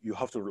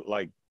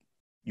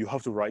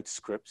write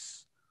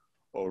scripts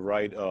or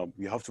write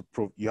you have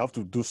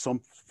to do some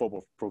form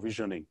of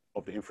provisioning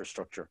of the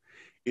infrastructure,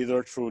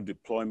 either through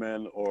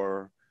deployment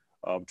or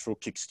through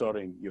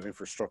kickstarting your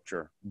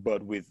infrastructure.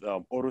 But with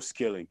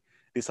autoscaling,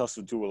 this has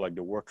to do with like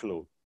the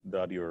workload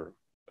that your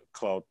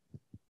cloud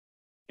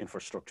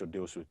infrastructure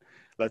deals with.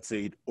 Let's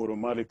say it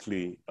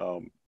automatically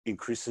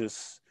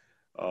increases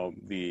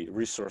the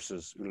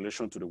resources in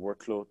relation to the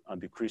workload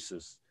and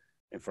decreases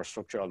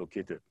infrastructure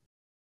allocated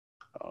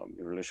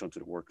in relation to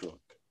the workload.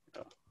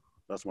 Yeah,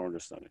 that's my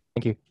understanding.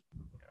 Thank you.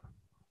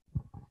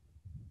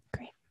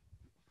 Great.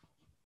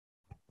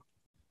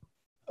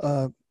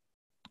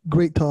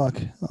 Great talk.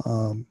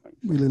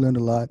 Really learned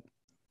a lot.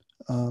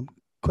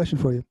 Question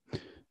for you.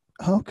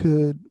 How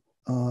could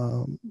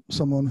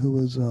someone who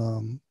is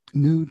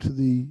new to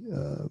the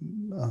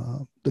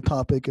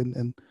topic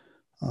and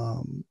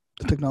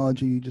the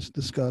technology you just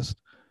discussed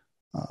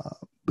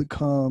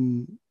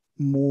become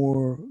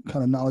more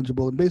kind of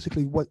knowledgeable? And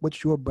basically,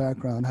 what's your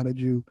background? How did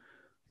you,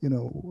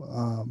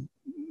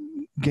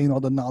 gain all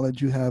the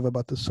knowledge you have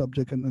about the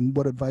subject, and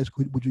what advice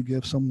would you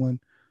give someone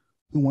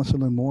who wants to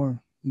learn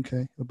more,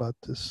 okay, about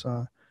this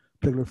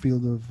particular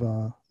field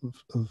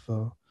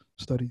of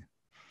study?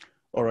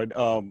 All right.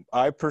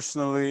 I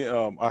personally,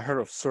 I heard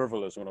of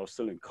serverless when I was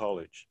still in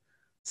college.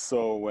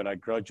 So when I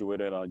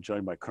graduated, I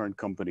joined my current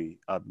company.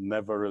 I'd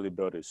never really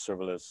built a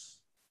serverless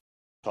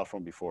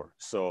platform before.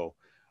 So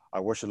I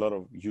watched a lot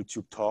of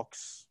YouTube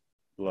talks,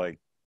 like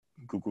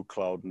Google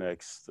Cloud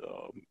Next,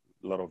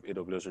 a lot of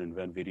AWS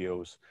Invent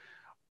videos.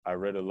 I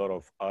read a lot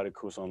of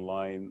articles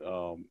online,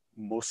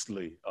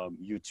 mostly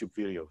YouTube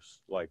videos,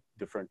 like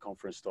different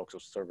conference talks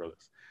of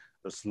serverless.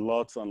 There's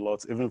lots and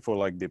lots, even for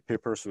like the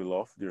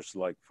PapersWeLove, there's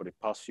like for the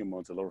past few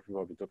months, a lot of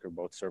people have been talking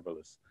about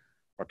serverless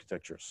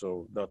architecture.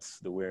 So that's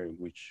the way in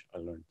which I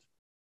learned.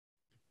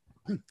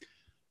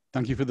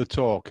 Thank you for the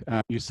talk.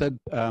 You said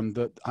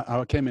that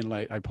I came in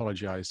late, I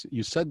apologize.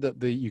 You said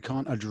that you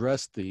can't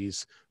address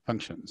these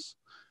functions.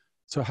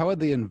 So how are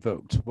they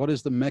invoked? What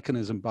is the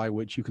mechanism by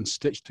which you can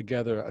stitch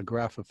together a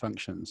graph of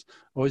functions?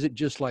 Or is it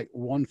just like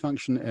one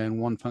function in,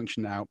 one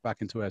function out,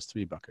 back into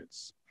S3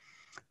 buckets?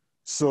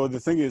 So the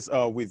thing is,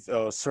 with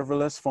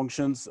serverless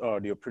functions,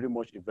 they're pretty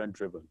much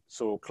event-driven.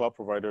 So cloud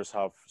providers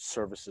have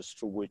services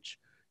through which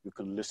you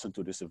can listen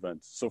to this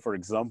event. So for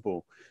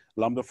example,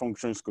 Lambda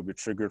functions could be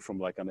triggered from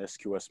like an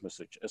SQS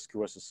message.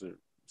 SQS is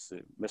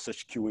a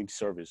message queuing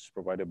service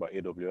provided by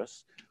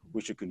AWS,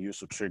 which you can use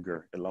to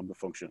trigger a Lambda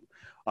function.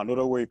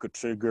 Another way you could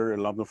trigger a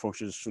Lambda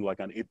function is through like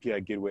an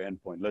API gateway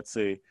endpoint. Let's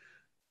say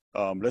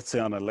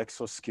an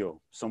Alexa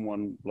skill.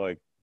 Someone like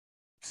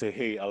say,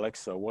 hey,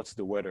 Alexa, what's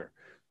the weather?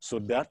 So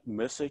that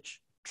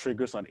message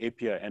triggers an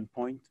API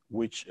endpoint,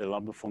 which a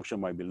Lambda function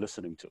might be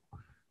listening to.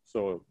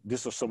 So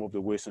these are some of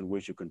the ways in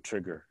which you can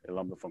trigger a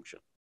Lambda function.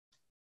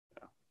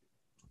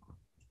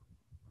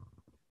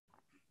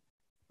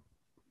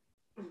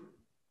 Yeah.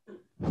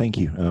 Thank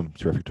you.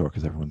 Terrific talk,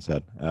 as everyone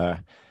said.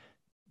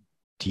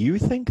 Do you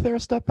think they're a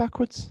step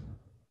backwards?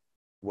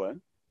 What?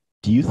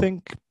 Do you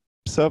think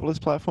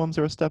serverless platforms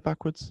are a step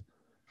backwards?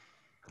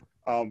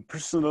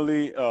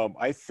 Personally,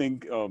 I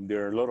think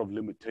there are a lot of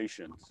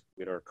limitations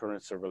with our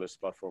current serverless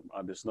platform,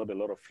 and there's not a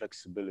lot of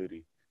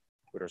flexibility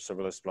with our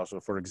serverless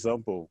platform. For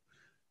example,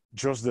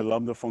 just the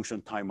Lambda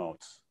function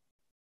timeouts,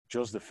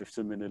 just the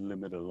 15-minute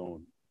limit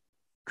alone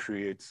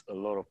creates a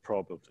lot of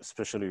problems,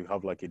 especially if you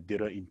have like a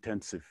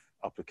data-intensive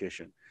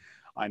application.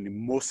 And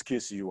in most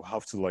cases, you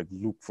have to like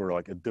look for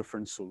like a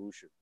different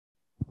solution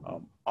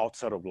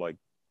outside of like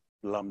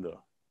Lambda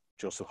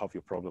just to have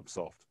your problem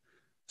solved.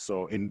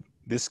 So in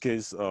this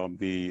case,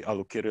 they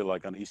allocated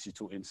like an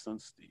EC2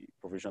 instance, the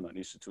provision an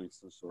EC2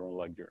 instance to run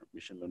like their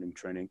machine learning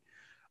training.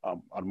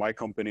 At my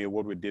company,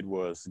 what we did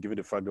was, given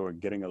the fact that we're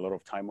getting a lot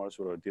of timeouts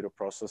with our data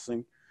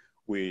processing,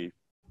 we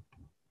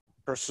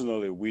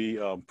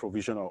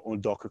provision our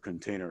own Docker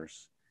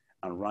containers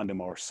and run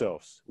them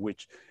ourselves,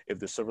 which if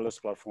the serverless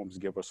platforms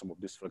give us some of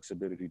this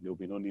flexibility, there'll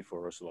be no need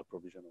for us to like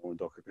provision our own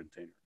Docker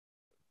container.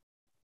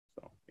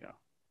 So yeah,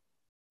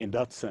 in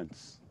that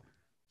sense,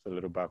 it's a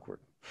little backward.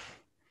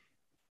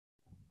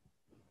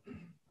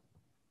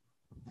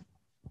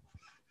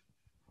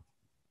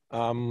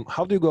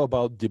 How do you go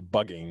about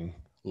debugging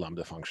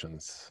Lambda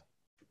functions?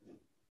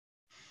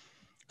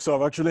 So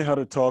I've actually had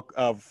a talk.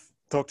 I've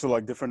talked to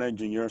like different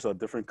engineers at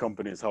different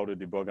companies how to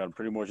debug, and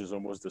pretty much it's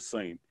almost the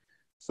same.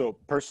 So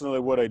personally,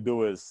 what I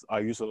do is I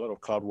use a lot of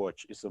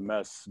CloudWatch. It's a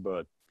mess,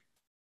 but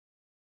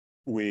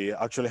we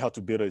actually had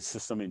to build a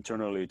system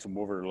internally to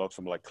move our logs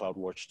from like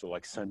CloudWatch to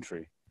like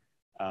Sentry.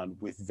 And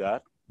with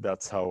that,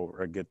 that's how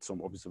I get some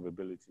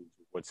observability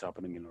into what's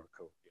happening in our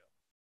code. Yeah.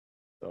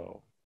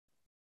 So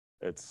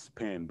it's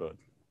pain, but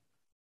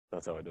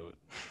that's how I do it.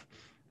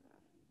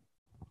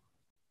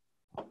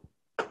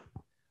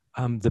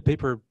 The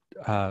paper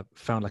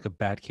found like a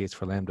bad case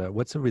for Lambda.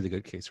 What's a really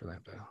good case for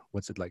Lambda?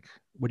 What's it like?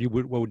 What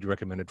would you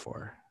recommend it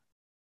for?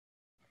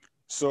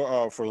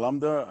 So for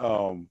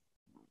Lambda,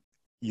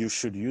 you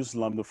should use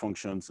Lambda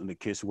functions in the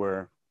case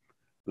where,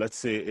 let's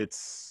say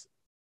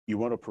you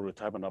want to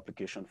prototype an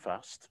application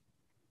fast.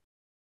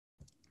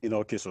 In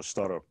our case, or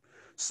startup.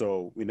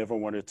 So we never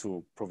wanted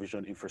to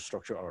provision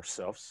infrastructure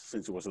ourselves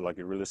since it was like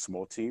a really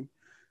small team.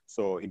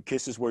 So in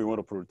cases where you want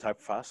to prototype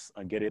fast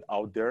and get it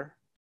out there,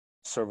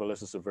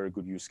 serverless is a very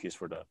good use case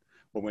for that.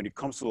 But when it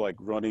comes to like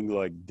running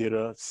like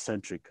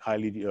data-centric,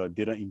 highly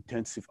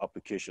data-intensive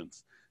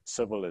applications,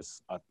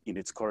 serverless in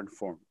its current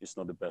form is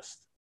not the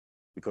best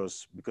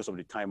because of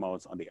the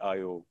timeouts and the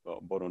IO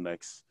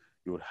bottlenecks.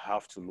 You would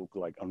have to look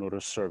like another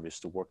service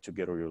to work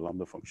together with your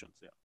Lambda functions.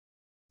 Yeah.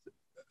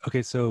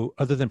 Okay, so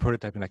other than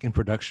prototyping, like in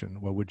production,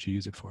 what would you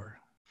use it for?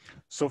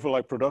 So for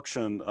like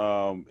production,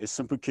 a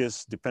simple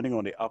case, depending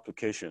on the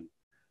application.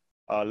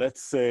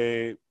 Let's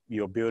say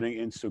you're building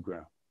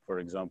Instagram, for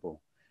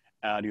example,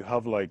 and you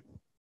have like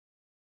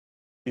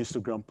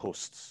Instagram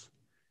posts,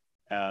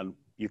 and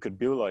you could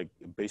build like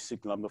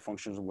basic Lambda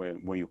functions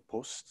when you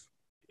post,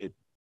 it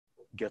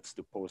gets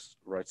the post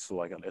right to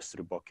like an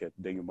S3 bucket.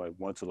 Then you might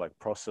want to like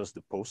process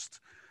the post,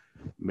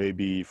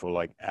 maybe for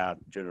like ad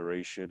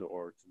generation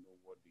or to know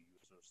what the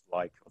users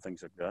like, or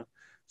things like that.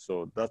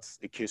 So that's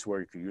a case where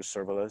you could use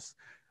serverless.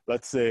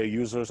 Let's say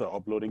users are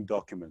uploading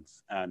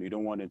documents and you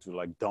don't want it to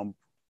like dump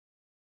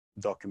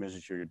documents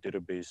into your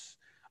database.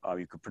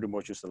 You could pretty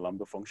much use the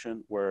Lambda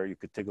function where you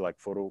could take like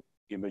photo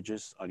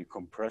images and you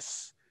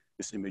compress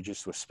these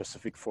images to a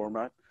specific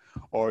format.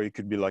 Or it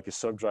could be like a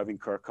self-driving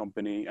car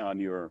company and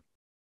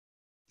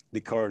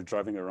the car is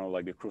driving around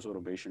like the cruise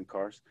automation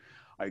cars.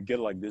 I get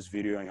like this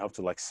video and you have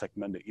to like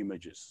segment the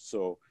images.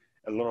 So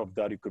a lot of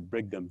that, you could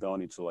break them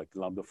down into like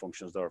Lambda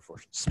functions that are for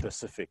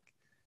specific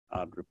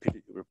and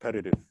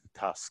repetitive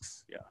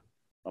tasks. Yeah,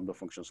 Lambda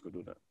functions could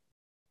do that.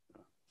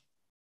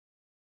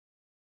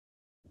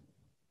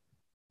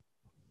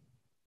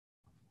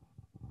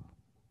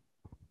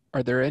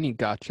 Are there any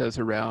gotchas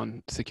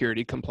around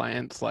security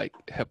compliance like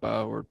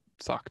HIPAA or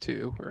SOC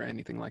 2 or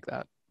anything like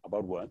that?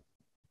 About what?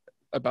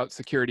 About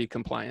security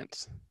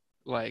compliance.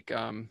 Like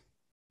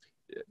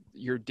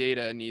your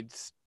data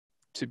needs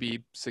to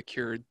be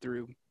secured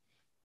through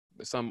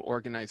some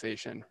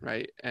organization,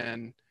 right?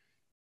 And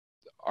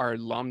are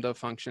Lambda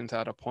functions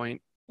at a point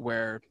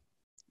where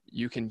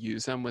you can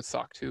use them with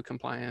SOC 2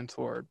 compliance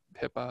or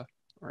HIPAA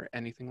or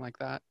anything like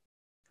that?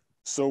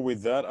 So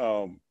with that,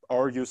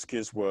 our use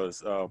case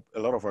was a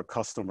lot of our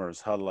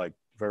customers had like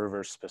very,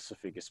 very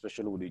specific,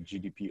 especially with the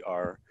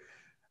GDPR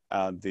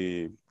and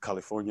the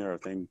California, I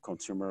think,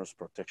 Consumers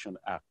Protection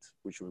Act,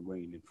 which we're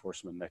going in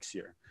enforcement next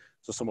year.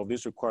 So some of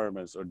these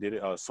requirements or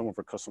data, some of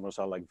our customers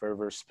are like very,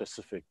 very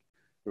specific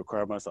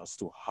requirements as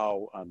to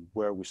how and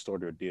where we store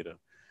their data.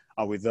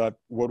 And with that,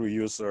 what we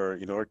use are,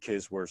 in our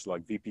case, was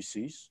like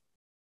VPCs.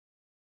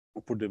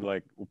 We put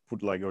our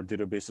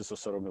databases or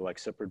sort of like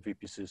separate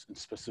VPCs in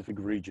specific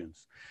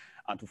regions.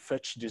 And to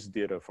fetch this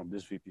data from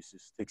these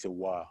VPCs takes a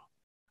while.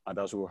 And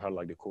that's where we had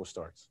like the code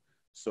starts.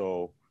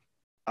 So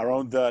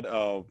around that,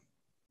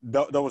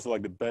 that was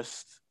like the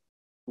best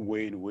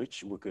way in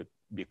which we could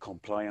be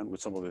compliant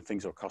with some of the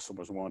things our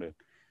customers wanted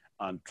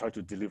and try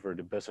to deliver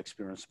the best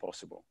experience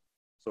possible.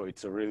 So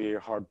it's a really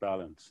hard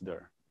balance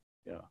there.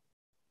 Yeah.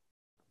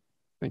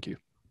 Thank you.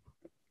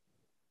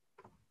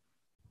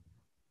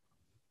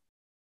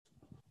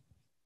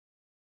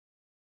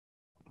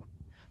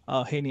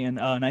 Hey,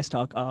 Nyah, nice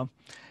talk.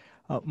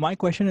 My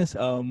question is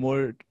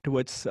more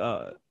towards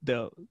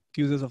the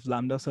users of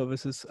Lambda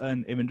services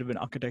and event-driven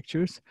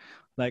architectures.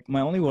 Like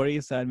my only worry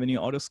is that when you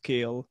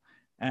auto-scale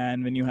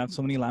and when you have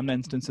so many Lambda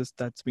instances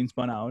that's been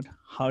spun out,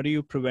 how do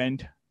you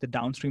prevent the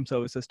downstream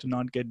services to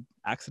not get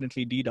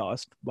accidentally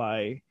DDoSed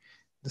by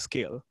the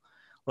scale?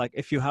 Like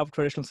if you have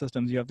traditional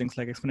systems, you have things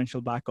like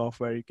exponential backoff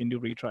where you can do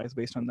retries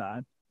based on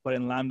that. But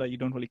in Lambda, you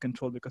don't really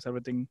control because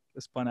everything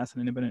is spun as an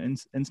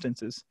independent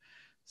instances.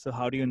 So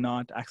how do you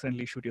not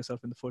accidentally shoot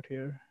yourself in the foot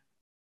here?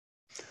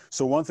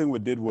 So one thing we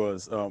did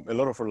was a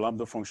lot of our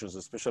Lambda functions,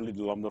 especially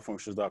the Lambda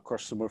functions that are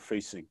customer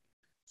facing.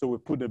 So we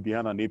put them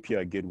behind an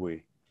API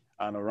gateway,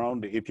 and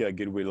around the API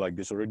gateway, like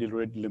there's already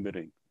rate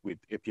limiting with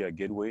API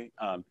gateway,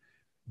 and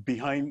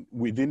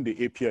within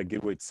the API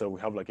gateway itself,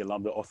 we have like a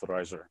Lambda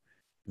authorizer.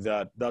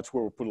 That's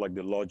where we put like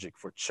the logic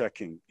for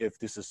checking if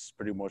this is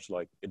pretty much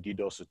like a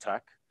DDoS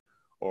attack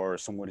or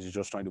someone is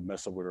just trying to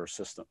mess up with our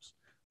systems.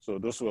 So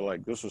those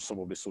were some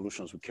of the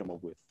solutions we came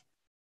up with.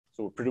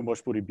 So we pretty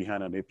much put it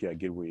behind an API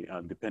gateway,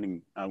 and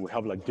we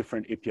have like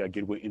different API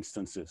gateway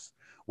instances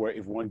where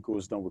if one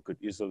goes down, we could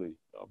easily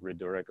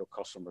redirect our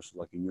customers to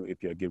like a new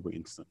API gateway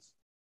instance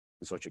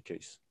in such a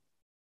case.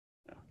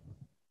 Yeah.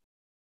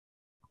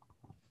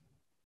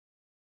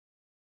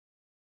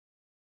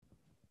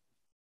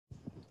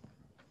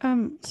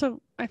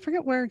 So I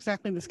forget where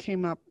exactly this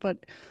came up, but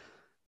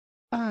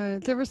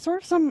there was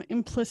sort of some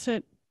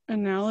implicit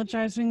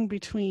analogizing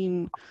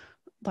between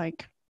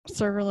like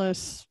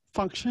serverless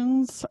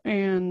functions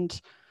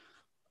and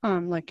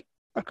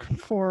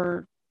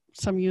for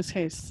some use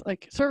case,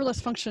 like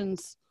serverless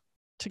functions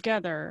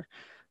together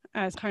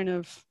as kind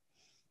of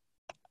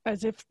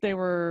as if they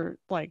were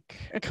like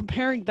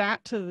comparing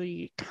that to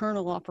the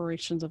kernel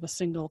operations of a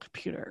single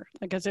computer,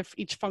 like as if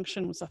each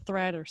function was a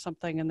thread or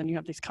something, and then you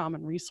have these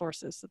common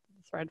resources that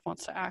the thread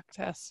wants to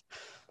access.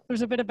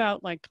 There's a bit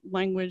about like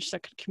language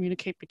that could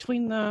communicate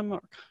between them,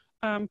 or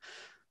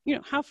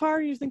how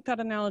far do you think that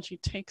analogy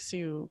takes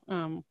you?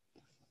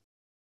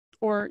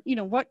 Or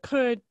what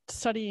could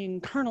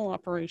studying kernel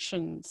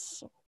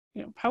operations,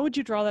 how would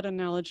you draw that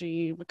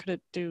analogy? What could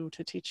it do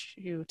to teach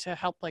you to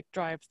help like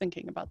drive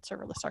thinking about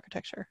serverless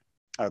architecture?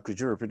 Could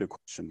you repeat the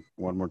question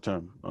one more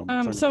time?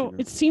 So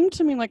it seemed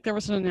to me like there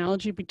was an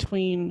analogy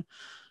between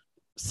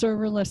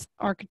serverless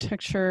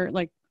architecture,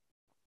 like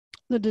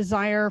the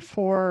desire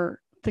for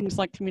things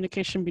like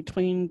communication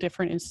between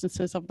different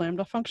instances of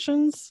Lambda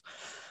functions,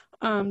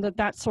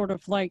 that's sort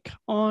of like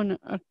on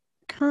a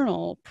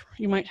kernel,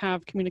 you might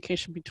have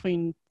communication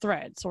between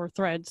threads or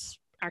threads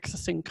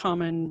accessing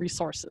common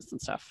resources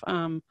and stuff.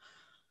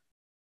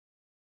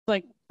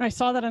 Like I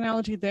saw that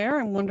analogy there.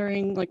 I'm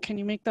wondering, like, can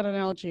you make that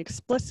analogy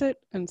explicit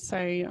and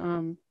say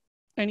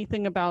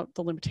anything about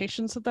the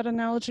limitations of that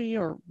analogy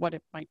or what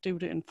it might do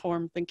to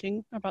inform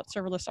thinking about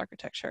serverless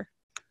architecture?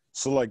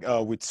 So like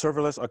with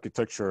serverless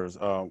architectures,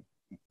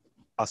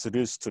 as it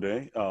is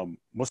today,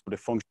 most of the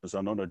functions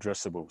are not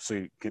addressable.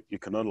 So you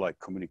cannot like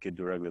communicate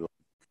directly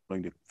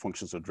following the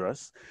functions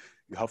address.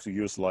 You have to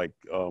use like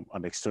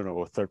an external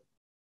or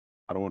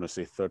I don't want to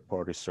say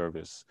third-party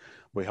service,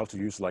 but you have to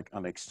use like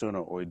an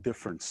external or a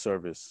different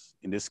service.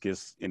 In this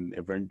case, in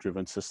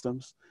event-driven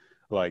systems,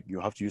 like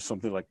you have to use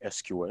something like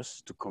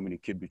SQS to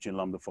communicate between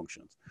Lambda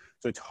functions.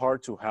 So it's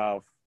hard to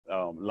have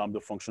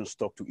Lambda functions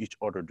talk to each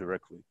other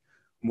directly.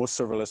 Most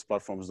serverless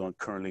platforms don't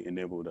currently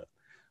enable that.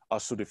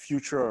 As to the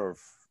future of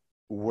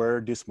where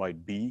this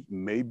might be,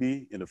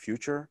 maybe in the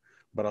future,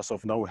 but as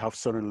of now, we have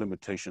certain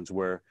limitations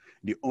where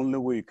the only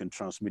way you can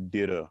transmit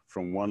data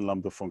from one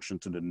Lambda function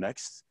to the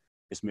next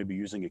is maybe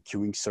using a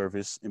queuing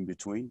service in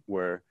between,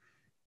 where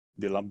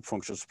the Lambda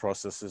functions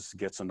processes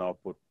gets an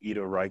output,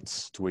 either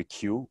writes to a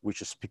queue,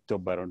 which is picked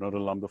up by another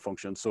Lambda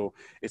function. So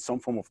it's some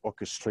form of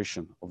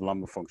orchestration of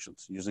Lambda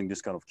functions using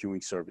this kind of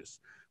queuing service.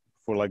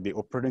 For like the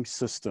operating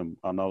system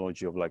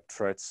analogy of like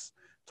threads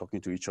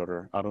talking to each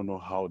other, I don't know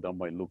how that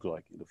might look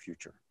like in the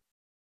future.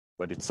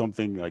 But it's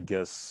something I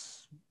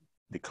guess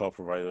the cloud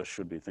provider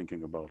should be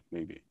thinking about,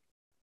 maybe.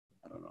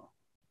 I don't know.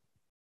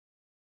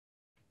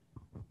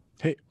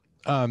 Hey,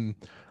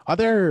 are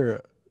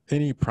there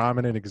any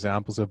prominent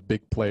examples of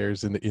big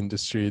players in the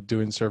industry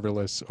doing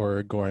serverless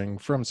or going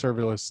from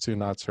serverless to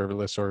not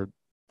serverless or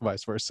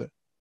vice versa?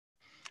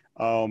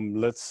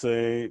 Let's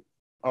say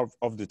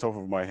off the top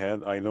of my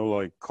head, I know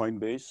like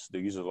Coinbase, they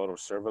use a lot of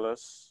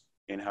serverless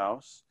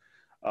in-house.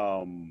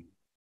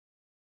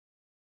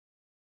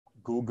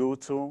 Google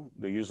too,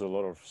 they use a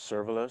lot of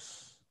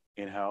serverless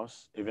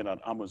in-house. Even at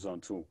Amazon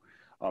too,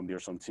 there are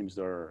some teams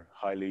that are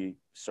highly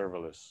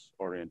serverless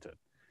oriented.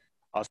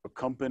 As for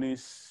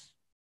companies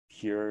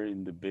here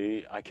in the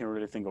Bay, I can't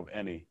really think of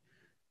any.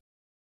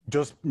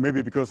 Just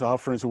maybe because I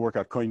have friends who work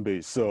at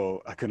Coinbase,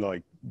 so I can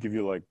like give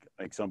you like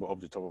an example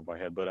off the top of my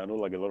head. But I know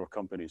like a lot of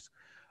companies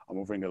are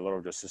moving a lot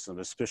of their systems,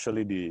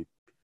 especially the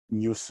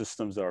new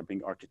systems that are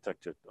being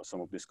architected at some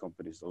of these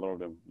companies. A lot of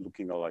them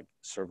looking at like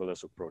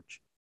serverless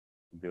approach,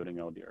 building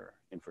out their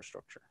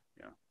infrastructure.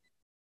 Yeah.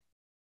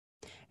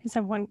 I just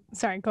have one,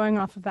 sorry, going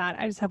off of that,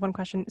 I just have one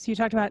question. So you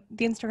talked about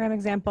the Instagram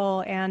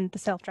example and the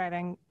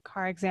self-driving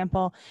car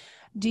example.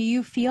 Do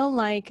you feel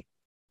like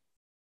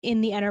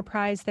in the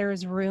enterprise there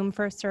is room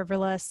for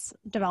serverless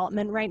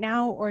development right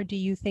now? Or do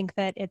you think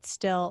that it's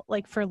still,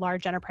 like for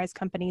large enterprise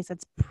companies,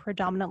 it's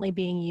predominantly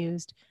being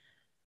used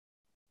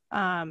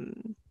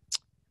in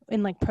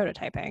like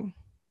prototyping?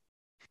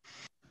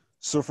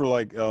 So for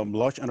like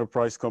large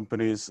enterprise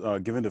companies,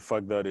 given the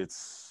fact that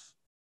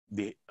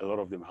a lot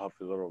of them have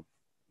a lot of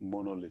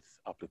monolith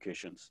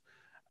applications,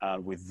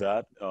 and with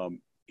that,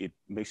 it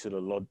makes it a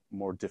lot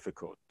more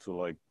difficult to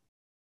like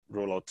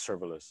roll out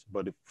serverless.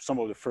 But some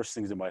of the first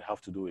things they might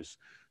have to do is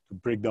to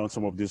break down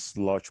some of these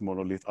large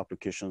monolith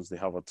applications they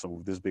have at some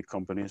of these big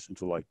companies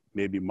into like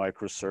maybe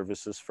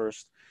microservices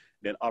first.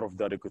 Then out of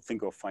that, they could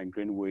think of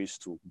fine-grained ways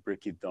to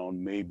break it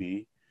down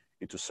maybe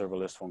into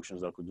serverless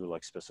functions that could do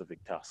like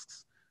specific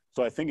tasks.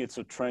 So I think it's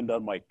a trend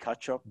that might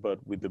catch up, but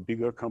with the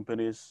bigger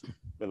companies,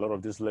 a lot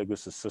of these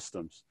legacy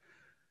systems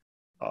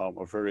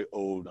are very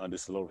old and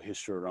there's a lot of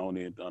history around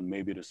it. And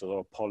maybe there's a lot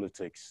of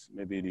politics.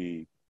 Maybe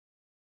the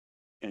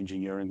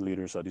engineering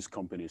leaders at these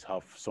companies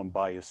have some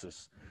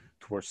biases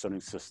towards certain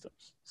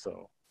systems.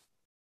 So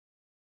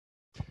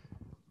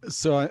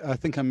I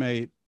think I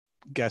may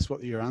guess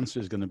what your answer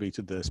is going to be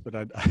to this, but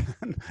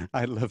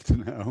I'd love to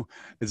know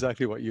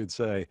exactly what you'd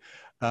say.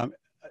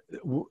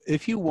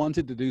 If you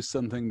wanted to do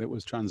something that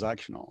was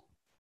transactional,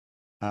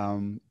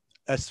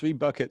 S3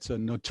 buckets are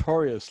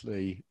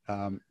notoriously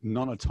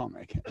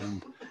non-atomic,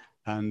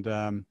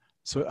 and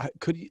so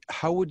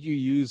how would you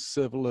use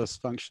serverless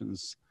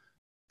functions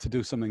to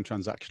do something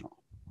transactional?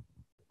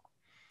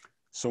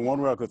 So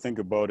one way I could think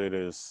about it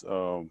is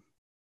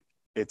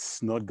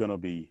it's not gonna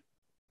be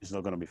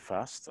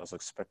fast as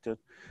expected.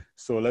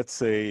 So let's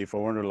say if I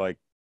want to like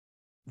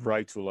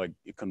write to like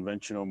a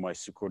conventional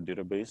MySQL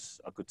database,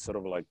 I could set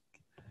up like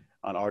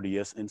an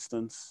RDS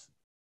instance,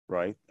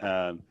 right?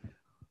 And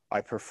I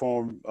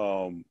perform,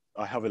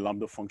 I have a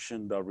Lambda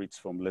function that reads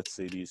from, let's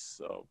say, this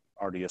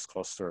RDS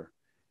cluster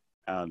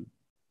and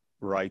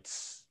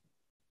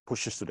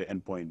pushes to the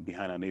endpoint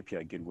behind an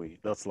API gateway.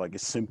 That's like a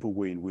simple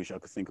way in which I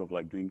could think of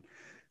like doing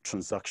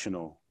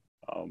transactional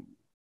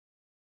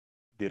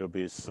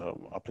database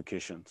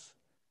applications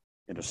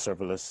in a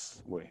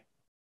serverless way.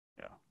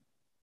 Yeah.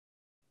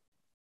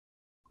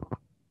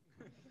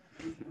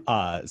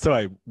 So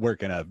I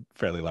work in a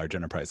fairly large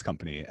enterprise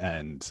company,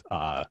 and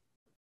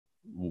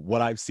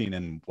what I've seen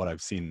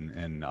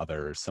in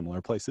other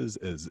similar places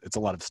is it's a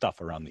lot of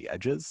stuff around the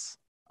edges.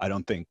 I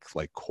don't think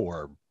like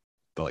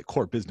the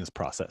core business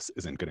process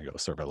isn't going to go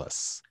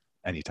serverless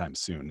anytime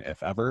soon,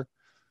 if ever.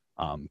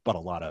 But a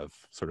lot of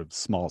sort of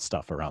small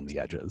stuff around the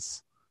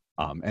edges.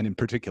 And in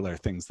particular,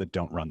 things that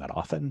don't run that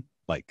often.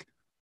 Like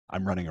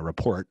I'm running a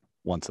report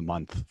once a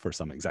month for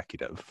some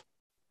executive.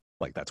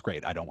 Like that's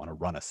great. I don't want to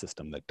run a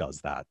system that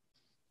does that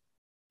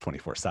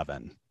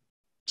 24/7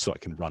 so I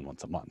can run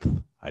once a month.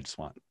 I just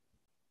want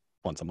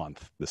once a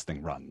month, this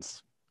thing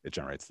runs, it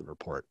generates the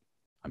report.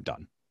 I'm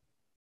done.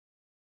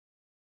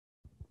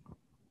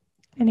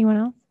 Anyone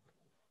else?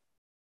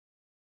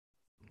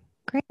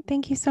 Great.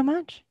 Thank you so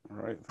much. All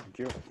right. Thank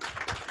you.